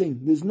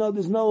 Nothing, there's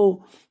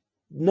no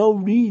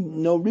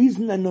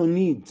reason and no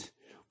need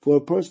for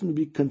a person to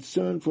be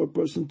concerned, for a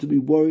person to be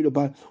worried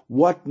about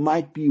what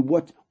might be,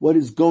 what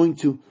is going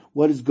to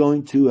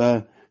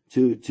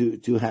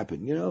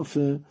happen. You know,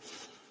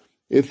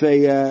 if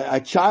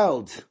a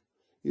child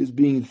is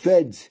being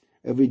fed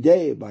every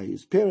day by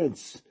his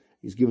parents,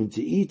 he's given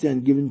to eat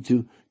and given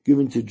to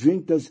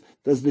drink. Does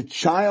the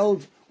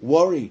child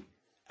worry?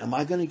 Am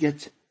I going to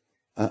get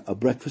a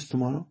breakfast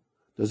tomorrow?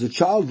 Does the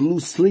child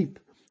lose sleep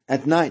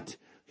at night?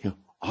 You know,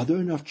 are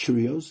there enough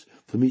Cheerios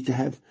for me to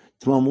have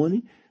tomorrow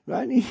morning?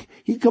 Right?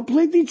 He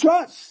completely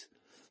trusts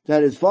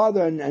that his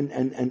father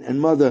and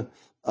mother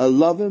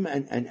love him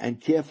and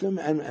care for him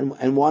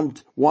and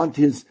want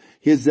his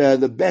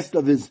the best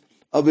of his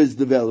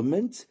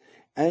development.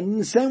 And in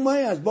the same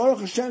way as Baruch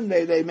Hashem,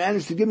 they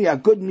managed to give me a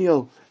good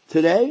meal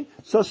today,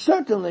 so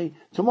certainly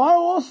tomorrow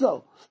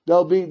also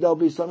there'll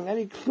be something. And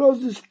he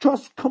throws his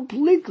trust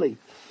completely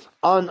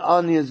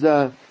on his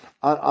parents,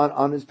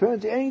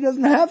 and he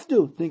doesn't have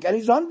to think, and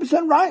he's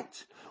 100%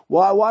 right.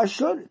 Why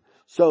should?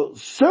 So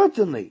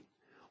certainly,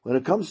 when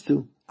it comes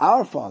to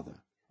our Father,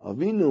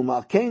 Avinu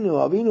Malkeinu,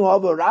 Avinu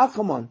Abba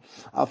Rachamon,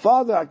 our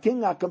Father, our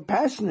King, our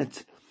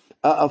compassionate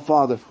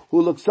Father,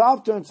 who looks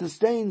after and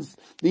sustains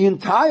the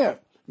entire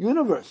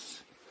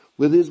universe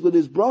with his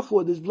bracha,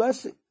 with his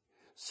blessing.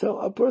 So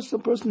a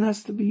person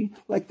has to be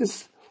like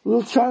this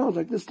little child,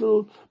 like this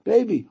little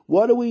baby.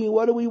 What are we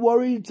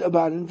worried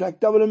about? In fact,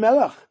 David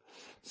HaMelech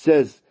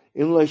says,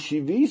 "In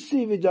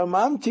lashivisi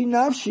v'damanti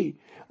nafshi."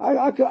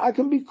 I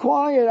can be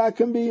quiet. I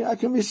can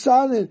be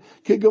silent.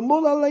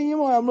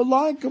 I'm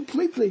relying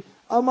completely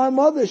on my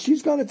mother.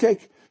 She's going to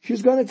take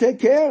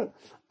care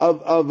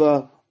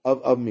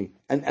of me.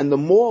 And the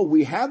more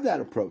we have that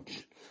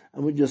approach,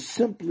 and we just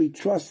simply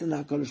trust in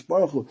HaKadosh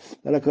Baruch Hu,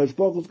 that HaKadosh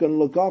Baruch Hu is going to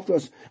look after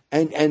us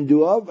and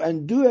do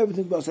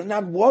everything for us, and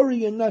not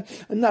worry and not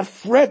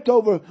fret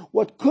over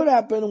what could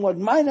happen and what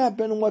might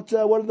happen and what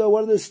are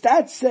the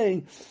stats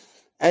saying.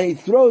 And he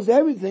throws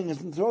everything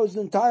and throws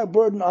the entire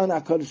burden on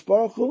HaKadosh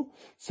Baruch Hu.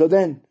 So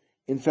then,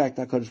 in fact,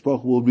 HaKadosh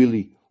Baruch Hu will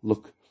really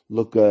look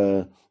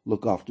after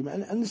him.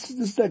 And this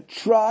is a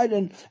tried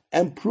and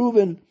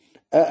proven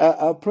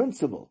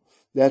principle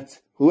that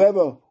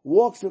whoever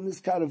walks on this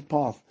kind of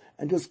path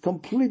and just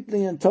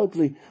completely and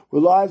totally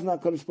relies on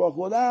HaKadosh Baruch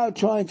Hu without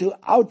trying to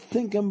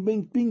outthink and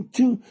being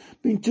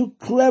too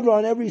clever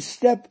on every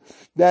step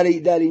that he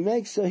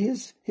makes, so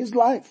his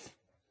life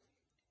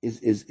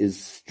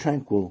is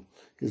tranquil.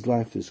 His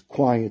life is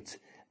quiet,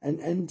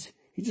 and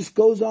he just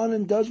goes on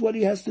and does what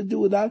he has to do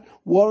without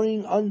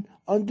worrying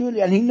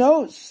unduly. And he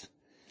knows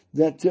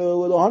that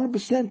with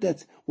 100%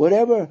 that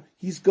whatever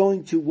he's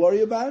going to worry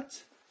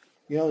about,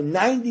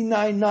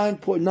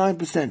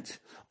 99.9%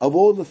 of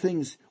all the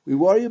things we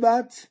worry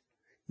about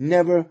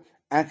never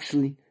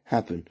actually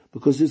happen,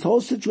 because his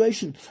whole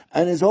situation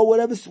and his whole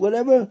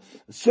whatever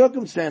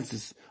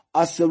circumstances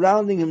are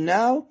surrounding him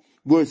now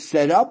were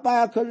set up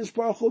by HaKadosh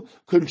Baruch Hu,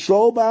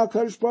 controlled by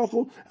HaKadosh Baruch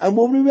Hu, and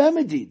will be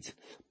remedied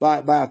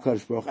by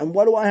HaKadosh Baruch Hu. And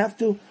what do I have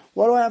to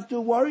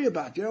worry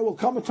about? Will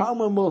come a time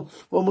when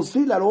we'll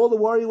see that all the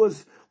worry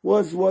was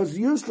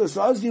useless.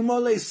 Then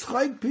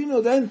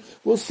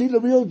we'll see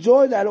the real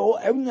joy that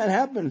everything that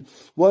happened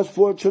was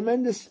for a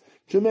tremendous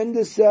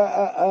purpose.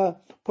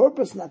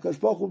 And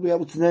HaKadosh Baruch Hu will be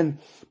able to then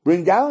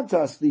bring down to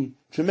us the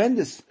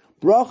tremendous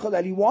bracha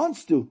that he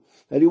wants to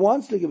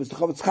give us. The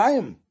Chofetz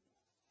Chaim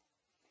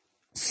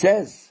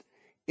says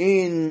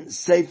in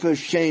Sefer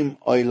Shem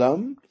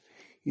Olam,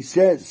 he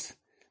says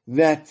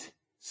that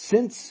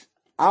since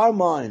our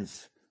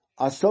minds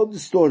are so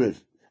distorted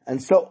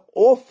and so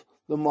off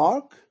the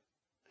mark,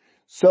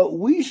 so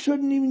we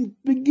shouldn't even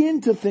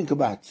begin to think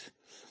about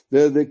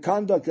the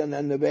conduct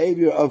and the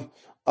behavior of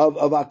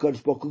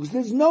HaKadosh Baruch Hu, because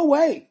there's no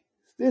way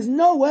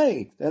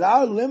that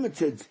our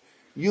limited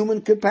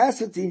human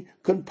capacity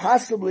can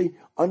possibly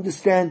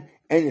understand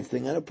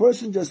anything. And a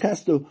person just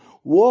has to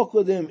walk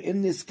with him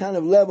in this kind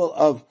of level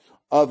of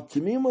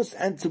timimus,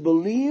 and to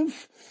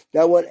believe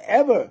that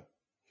whatever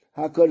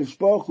HaKadosh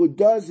Baruch Hu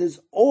does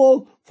is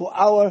all for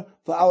our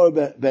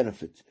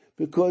benefit.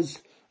 Because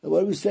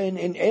what we say in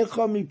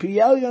Eicha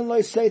Mipiyel Yon Lo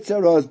Yisei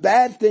Tzaros,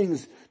 bad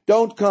things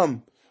don't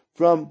come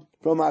from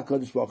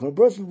HaKadosh Baruch Hu. And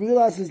a person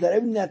realizes that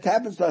everything that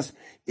happens to us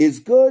is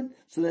good,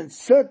 so then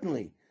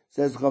certainly,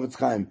 says Chofetz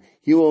Chaim,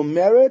 he will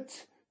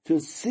merit to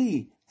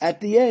see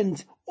at the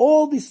end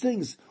all these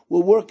things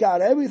will work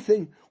out.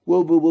 Everything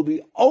will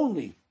be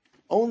only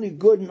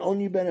good and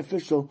only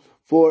beneficial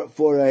for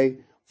a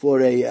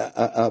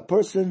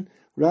person,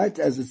 right?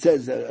 As it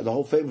says, the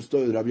whole famous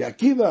story of Rabbi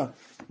Akiva,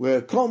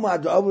 where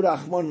Komad Avu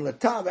Rachman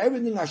Latav,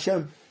 everything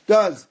Hashem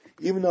does,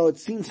 even though it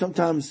seems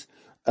sometimes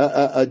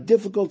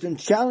difficult and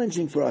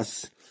challenging for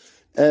us,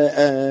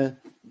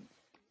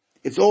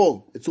 it's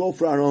all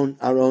for our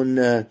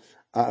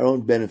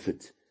own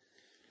benefit.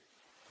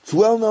 It's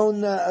well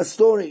known a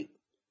story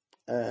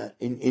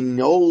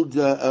in old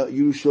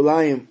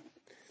Yerushalayim.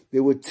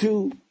 There were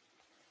two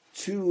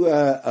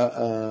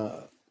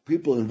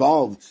people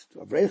involved,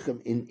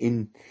 Avrechem,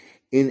 in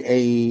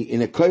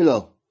a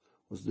kollel.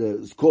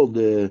 It's called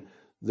the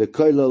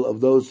kollel of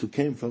those who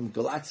came from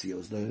Galatia.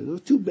 There were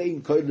two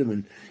main kollelim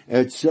in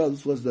Eretz Yisrael.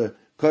 This was the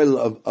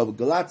kollel of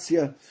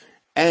Galatia,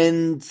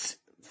 and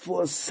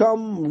for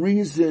some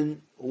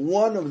reason,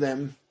 one of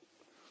them,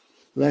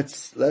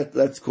 let's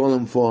call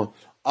him for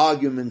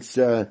argument's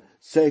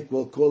sake,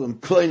 we'll call him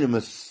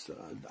Kleinimus.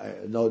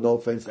 No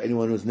offense to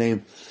anyone whose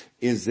name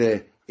is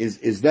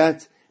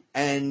that,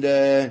 and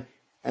the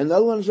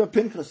other one is Rav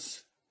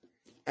Pinchas.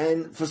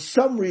 And for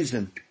some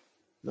reason,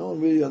 no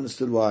one really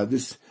understood why,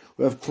 this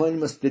Rav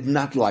Kleinimus did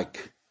not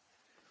like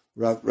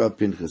Rav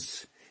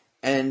Pinchas,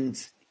 and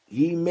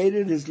he made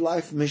it his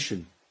life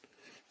mission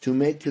to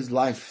make his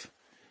life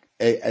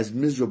as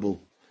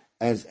miserable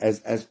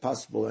as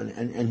possible,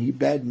 and he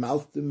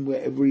bad-mouthed him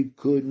wherever he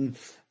could,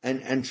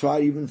 and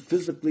tried even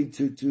physically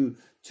to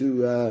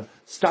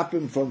stop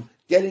him from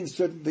getting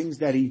certain things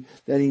that he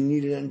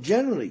needed, and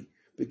generally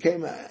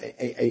became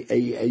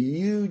a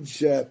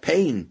huge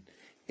pain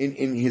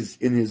in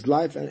his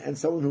life, and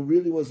someone who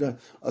really was a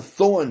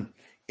thorn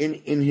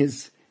in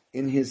his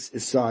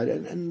side,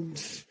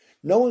 and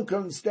no one could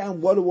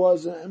understand what it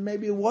was, and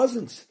maybe it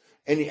wasn't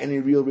any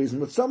real reason,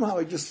 but somehow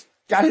he just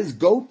got his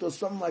goat or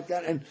something like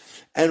that,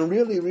 and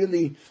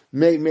really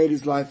made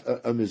his life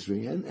a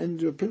misery.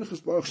 And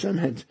Pinchas Baruch Shem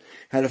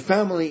had a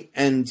family,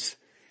 and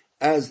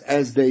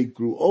as they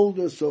grew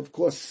older, so of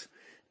course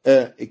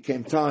it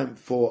came time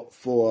for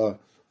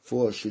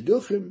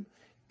shidduchim,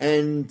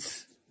 and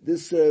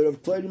this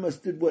Rav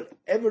Kleinimus did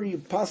whatever he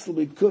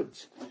possibly could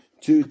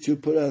to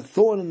put a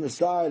thorn in the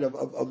side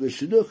of the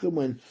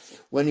shidduchim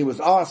when he was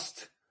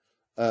asked,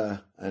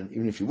 and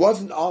even if he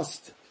wasn't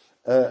asked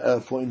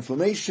for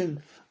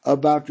information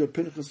about Rav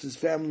Pinchas's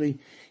family,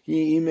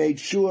 he made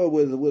sure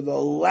with a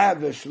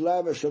lavish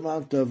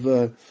amount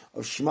of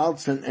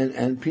schmaltz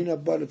and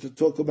peanut butter to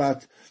talk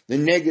about the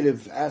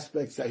negative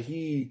aspects that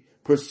he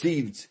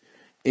perceived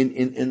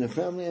in the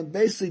family, and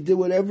basically did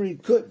whatever he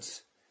could.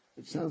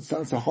 It sounds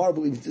so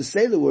horrible even to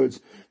say the words,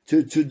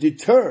 to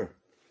deter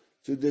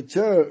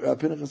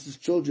Pinchas's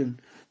children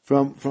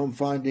from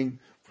finding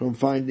a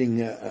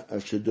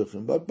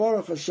shidduchim. But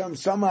Baruch Hashem,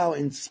 somehow,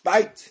 in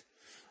spite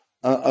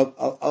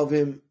of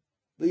him,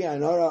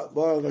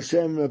 Baruch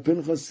Hashem,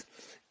 Pinchas,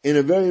 in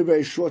a very,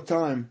 very short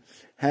time,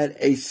 had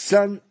a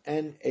son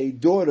and a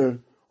daughter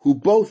who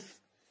both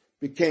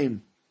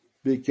became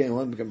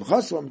one became a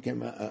chassid, one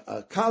became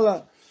a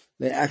kala.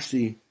 They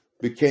actually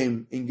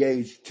became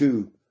engaged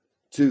to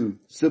two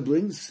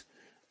siblings.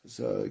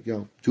 So,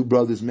 two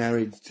brothers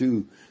married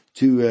two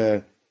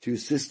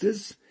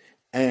sisters,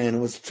 and it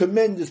was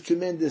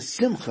tremendous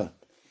simcha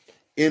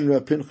in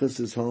Rav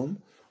Pinchas's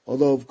home.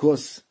 Although, of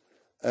course,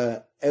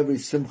 every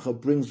simcha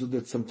brings with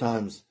it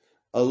sometimes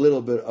a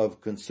little bit of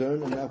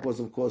concern, and that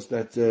was, of course,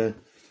 that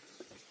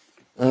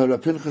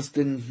Rav Pinchas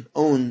didn't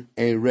own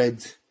a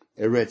red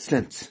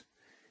cent,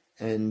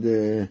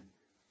 and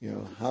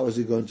how is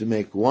he going to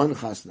make one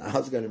chasna?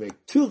 How's he going to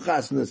make two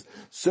chasnas?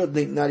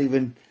 Certainly not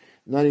even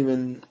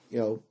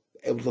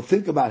able to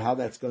think about how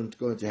that's going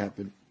to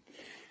happen.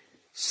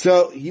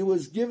 So he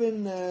was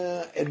given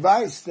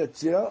advice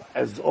that,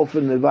 as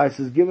often advice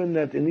is given,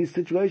 that in these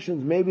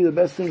situations, maybe the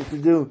best thing to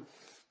do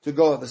to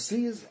go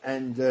overseas,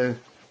 and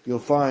you'll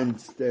find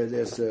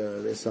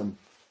there's some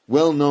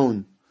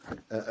well-known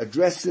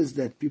addresses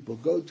that people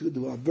go to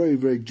who are very,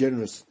 very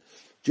generous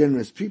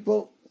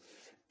people,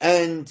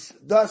 And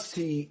thus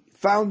he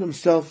found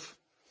himself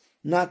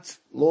not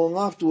long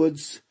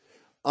afterwards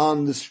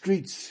on the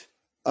streets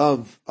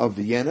of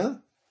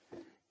Vienna,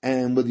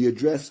 and with the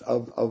address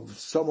of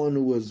someone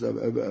who was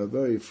a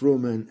very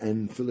frum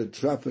and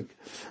philanthropic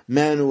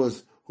man who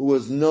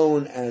was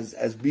known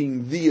as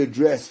being the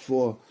address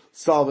for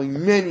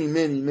solving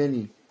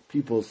many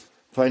people's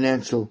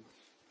financial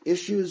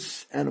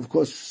issues. And of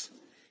course,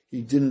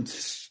 he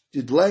didn't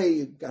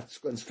delay,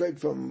 went straight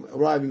from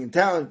arriving in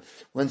town,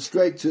 went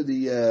straight to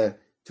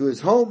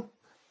his home,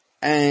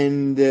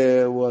 and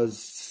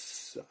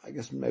was, I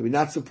guess, maybe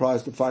not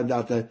surprised to find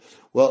out that,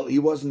 well, he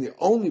wasn't the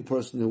only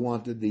person who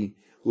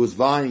was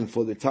vying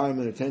for the time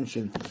and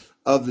attention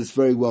of this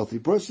very wealthy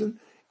person,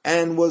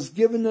 and was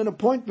given an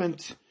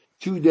appointment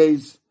 2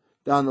 days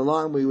down the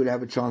line where he would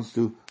have a chance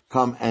to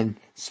come and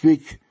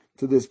speak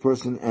to this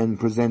person and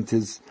present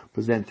his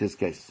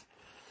case.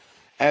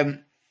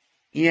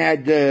 He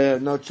had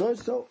no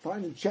choice, so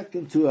finally checked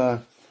into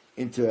a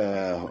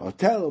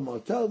hotel, a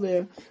motel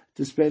there,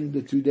 to spend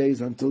the 2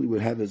 days until he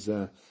would have his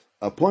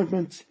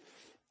appointment.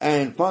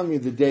 And finally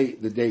the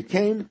day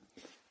came,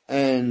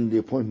 and the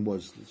appointment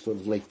was sort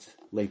of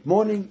late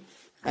morning,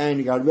 and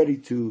he got ready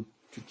to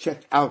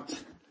check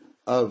out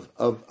of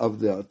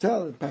the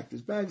hotel and packed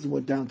his bags and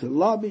went down to the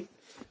lobby.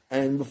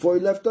 And before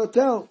he left the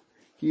hotel,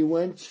 he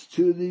went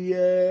to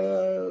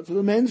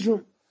the men's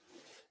room.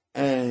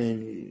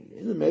 And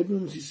in the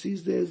bedrooms, he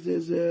sees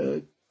there's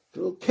a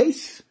little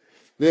case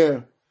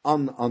there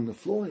on the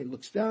floor. He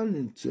looks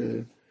down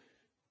and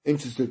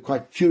interested,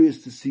 quite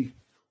curious to see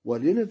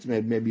what in it.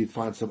 Maybe he'd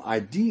find some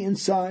ID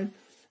inside.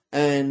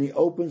 And he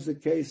opens the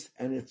case,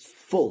 and it's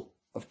full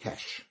of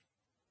cash.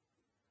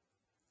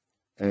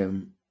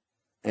 And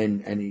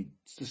he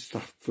just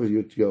stops for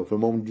you to go for a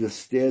moment. He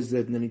just stares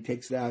at it, and then he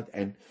takes it out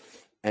and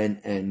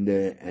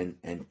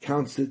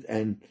counts it.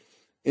 And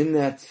in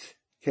that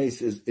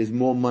case is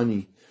more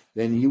money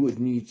than he would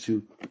need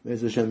to,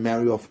 Mezz Hashem,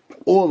 marry off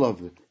all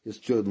of his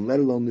children, let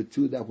alone the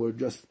two that were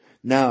just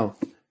now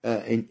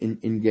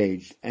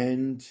engaged.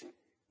 And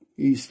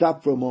he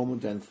stopped for a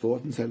moment and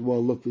thought and said,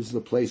 well, look, this is a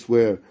place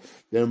where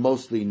they're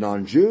mostly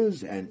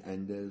non-Jews,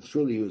 and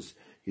surely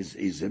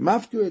he's a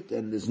maftuit,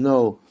 and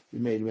he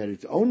made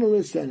it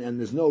ownerless, and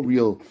there's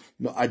no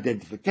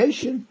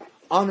identification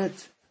on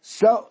it.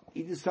 So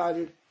he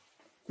decided,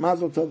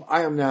 Mazel Tov,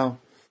 I am now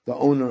the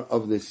owner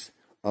of this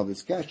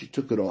cash. He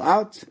took it all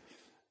out,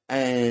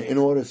 and in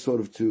order sort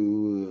of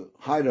to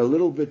hide a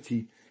little bit,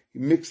 he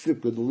mixed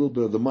it with a little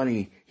bit of the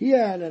money he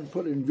had and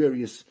put it in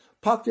various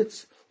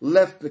pockets,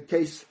 left the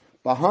case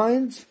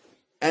behind,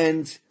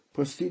 and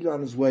proceeded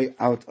on his way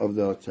out of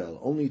the hotel,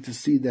 only to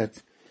see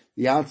that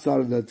the outside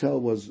of the hotel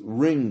was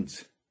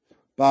ringed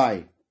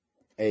by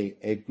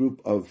a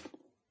group of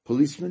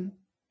policemen,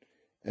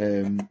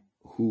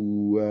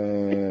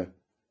 who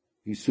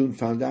he soon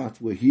found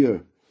out were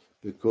here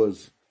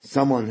because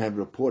someone had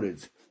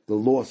reported the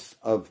loss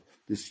of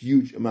this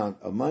huge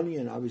amount of money,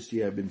 and obviously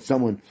had been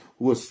someone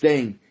who was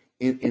staying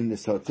in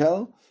this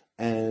hotel,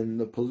 and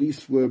the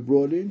police were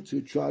brought in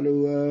to try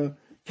to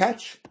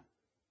catch,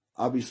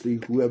 obviously,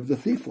 whoever the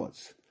thief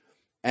was.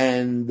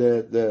 And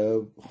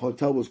the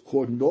hotel was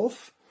cordoned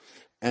off,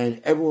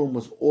 and everyone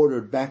was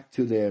ordered back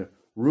to their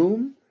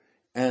room,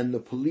 and the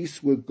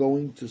police were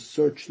going to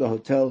search the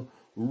hotel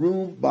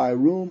room by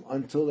room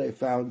until they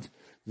found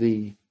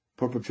the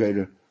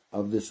perpetrator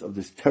of this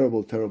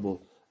terrible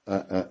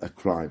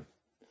crime.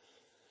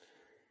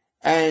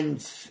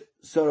 And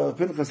so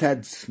Pinchas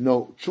had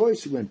no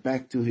choice. He went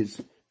back to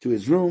his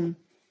room,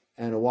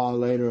 and a while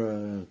later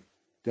a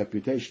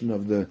deputation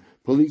of the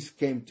police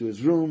came to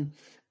his room,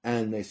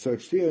 and they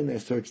searched here and they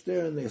searched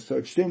there and they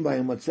searched him by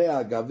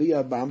Motzei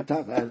Gavia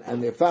Bamtach,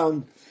 and they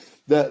found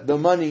the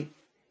money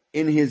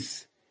in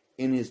his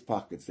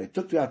pockets. They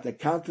took it out, they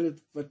counted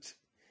it, but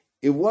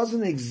it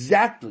wasn't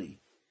exactly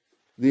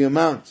the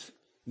amount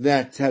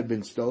that had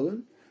been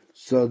stolen.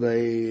 So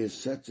they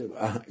said to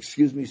him,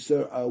 excuse me,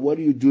 sir, what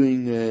are you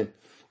doing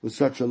with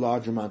such a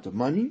large amount of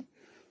money?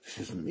 He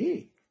says,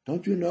 me?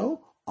 Don't you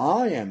know?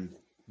 I am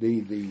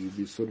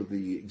the sort of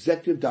the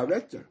executive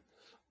director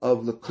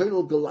of the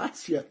Kotel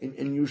Galatia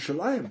in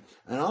Yerushalayim,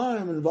 and I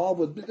am involved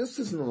with, this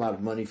isn't a lot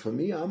of money for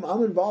me. I'm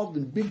involved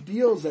in big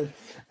deals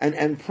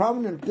and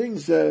prominent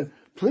things.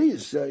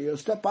 Please,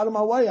 step out of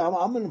my way.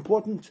 I'm an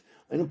important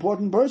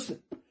person.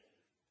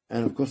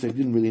 And of course, they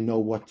didn't really know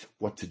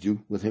what to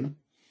do with him.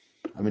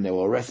 I mean, they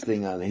were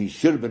arresting, and he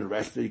should have been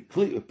arrested. He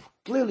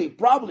clearly,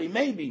 probably,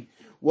 maybe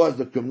was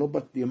the criminal,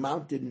 but the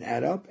amount didn't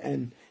add up,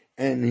 and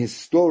his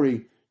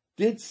story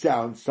did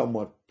sound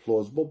somewhat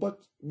plausible, but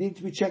needed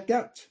to be checked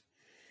out.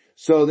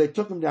 So they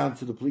took him down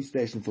to the police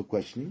station for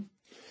questioning,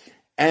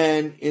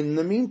 and in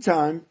the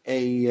meantime,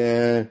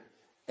 a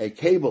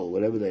cable,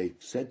 whatever they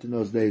sent in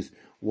those days,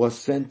 was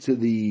sent to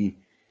the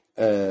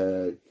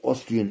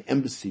Austrian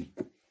embassy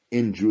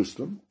in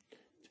Jerusalem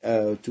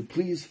to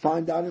please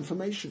find out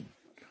information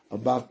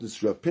about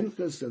this Reb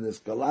Pinchas and this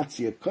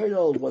Galatia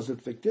Kotel. Was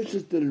it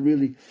fictitious? Did it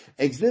really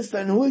exist?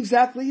 And who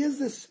exactly is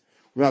this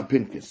Reb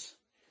Pinchas?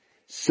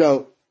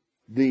 So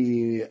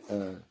the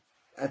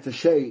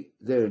attaché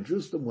there in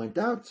Jerusalem went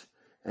out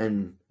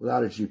and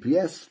without a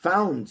GPS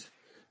found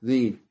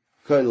the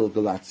Kollel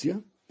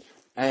Galatia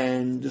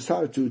and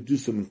decided to do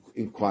some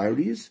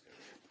inquiries.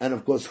 And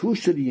of course, who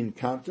should he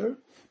encounter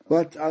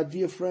but our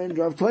dear friend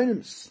Rav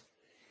Kleinus?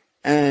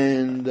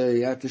 And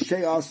the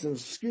attaché asked him,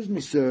 "Excuse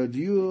me, sir,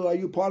 are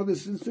you part of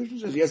this institution?"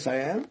 He says, "Yes, I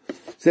am."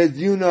 Says, "Do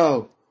you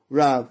know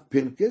Rav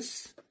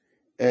Pinkus?"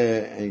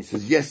 And he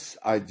says, "Yes,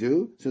 I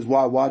do." Says,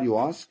 "Why do you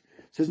ask?"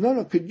 Says,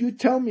 "No, could you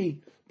tell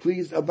me,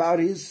 please, about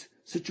his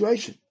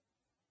situation?"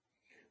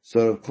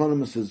 So Rav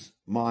Kleinus's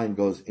mind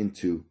goes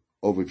into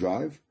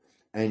overdrive,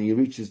 and he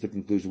reaches the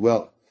conclusion,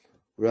 well,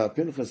 Rav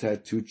Pinchas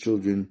had 2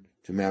 children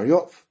to marry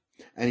off,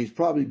 and he's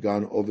probably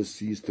gone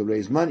overseas to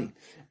raise money,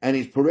 and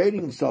he's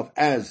parading himself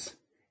as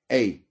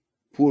a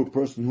poor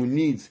person who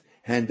needs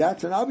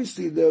handouts, and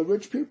obviously the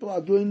rich people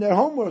are doing their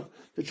homework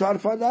to try to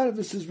find out if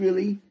this is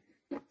really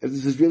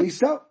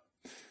so.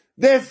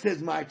 This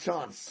is my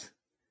chance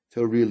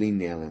to really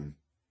nail him.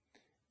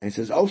 And he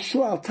says, "Oh,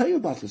 sure, I'll tell you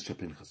about this Rav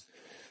Pinchas.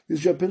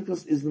 This Rav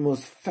Pinchas is the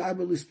most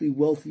fabulously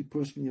wealthy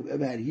person you've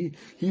ever had.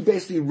 He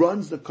basically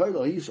runs the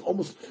kollel. He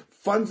almost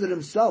funds it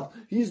himself.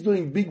 He's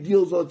doing big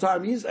deals all the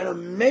time. He's an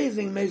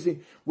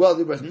amazing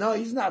wealthy person. No,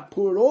 he's not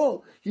poor at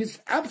all. He's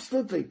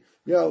absolutely,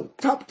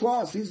 top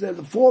class. He's in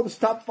the Forbes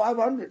top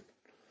 500.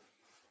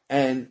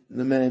 And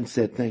the man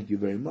said, "Thank you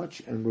very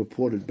much," and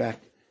reported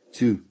back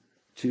to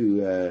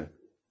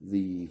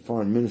the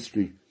foreign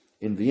ministry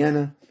in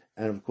Vienna.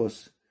 And of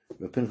course,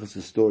 Rav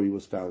Pinchas' story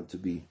was found to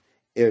be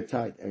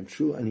airtight and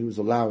true, and he was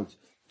allowed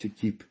to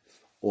keep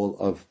all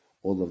of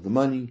the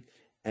money,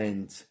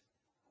 and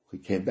he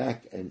came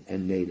back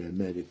and made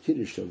a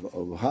kiddush of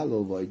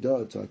halal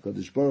v'aidah to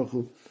HaKadosh Baruch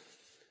Hu.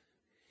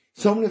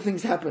 So many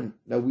things happen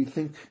that we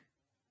think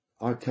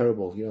are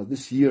terrible.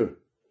 This year,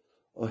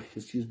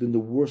 this year's been the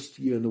worst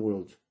year in the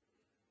world.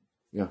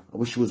 I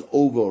wish it was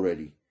over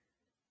already.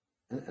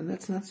 And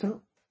that's not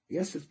so.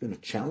 Yes, it's been a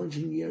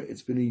challenging year.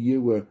 It's been a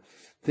year where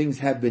things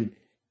have been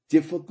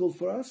difficult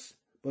for us.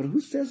 But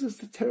who says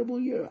it's a terrible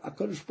year?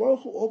 HaKadosh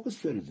Baruch Hu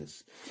orchestrated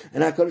this.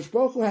 And HaKadosh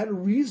Baruch Hu had a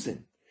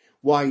reason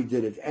why he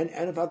did it. And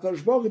if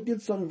HaKadosh Baruch Hu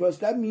did something for us,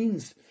 that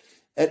means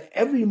at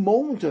every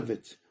moment of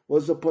it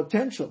was a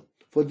potential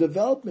for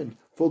development,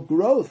 for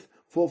growth,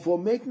 for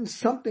making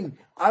something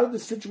out of the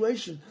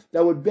situation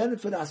that would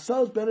benefit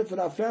ourselves, benefit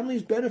our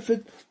families,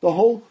 benefit the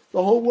whole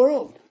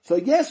world. So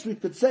yes, we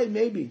could say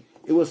maybe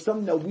it was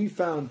something that we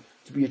found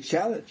to be a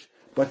challenge.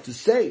 But to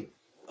say,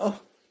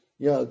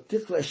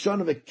 Tikla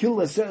Shon of a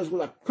kill says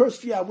with a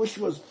curse, I wish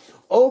it was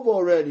over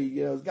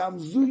already. Let's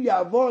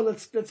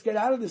get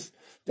out of this.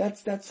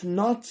 That's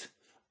not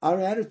our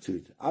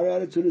attitude. Our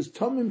attitude is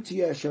Tomim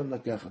Tiyeh Hashem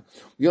Lakecha.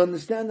 We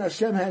understand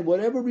Hashem had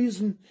whatever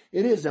reason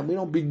it is, and we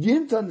don't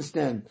begin to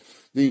understand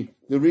the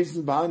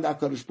reasons behind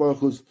HaKadosh Baruch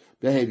Hu's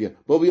behavior.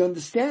 But we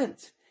understand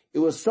it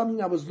was something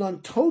that was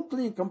done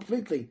totally and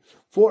completely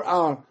for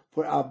our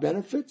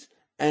benefit.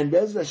 And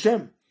Bez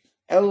Hashem,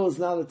 Elul is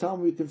now the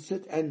time we can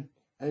sit and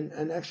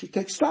actually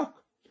take stock.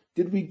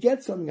 Did we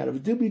get something out of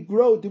it? Did we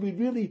grow? Did we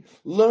really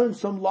learn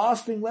some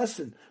lasting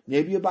lesson?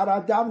 Maybe about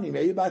our davening,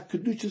 maybe about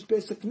Kedushas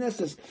Basic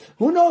Knesses.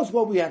 Who knows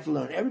what we had to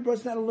learn? Every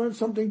person had to learn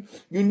something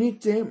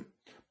unique to him.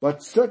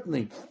 But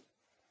certainly,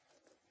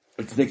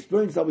 it's an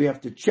experience that we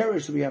have to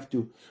cherish, we have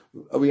to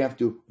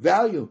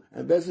value.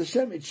 And Bez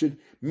Hashem, it should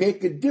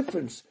make a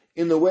difference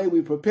in the way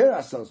we prepare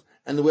ourselves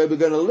and the way we're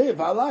going to live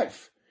our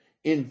life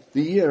in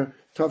the year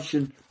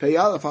Tavshin Pei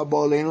Aleph Haba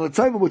Aleinu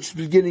L'Taiva, which is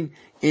beginning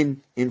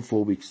in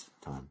 4 weeks'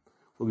 time.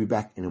 We'll be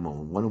back in a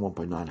moment.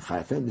 101.9 Chai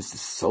FM. This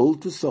is Soul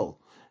to Soul.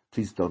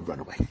 Please don't run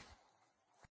away.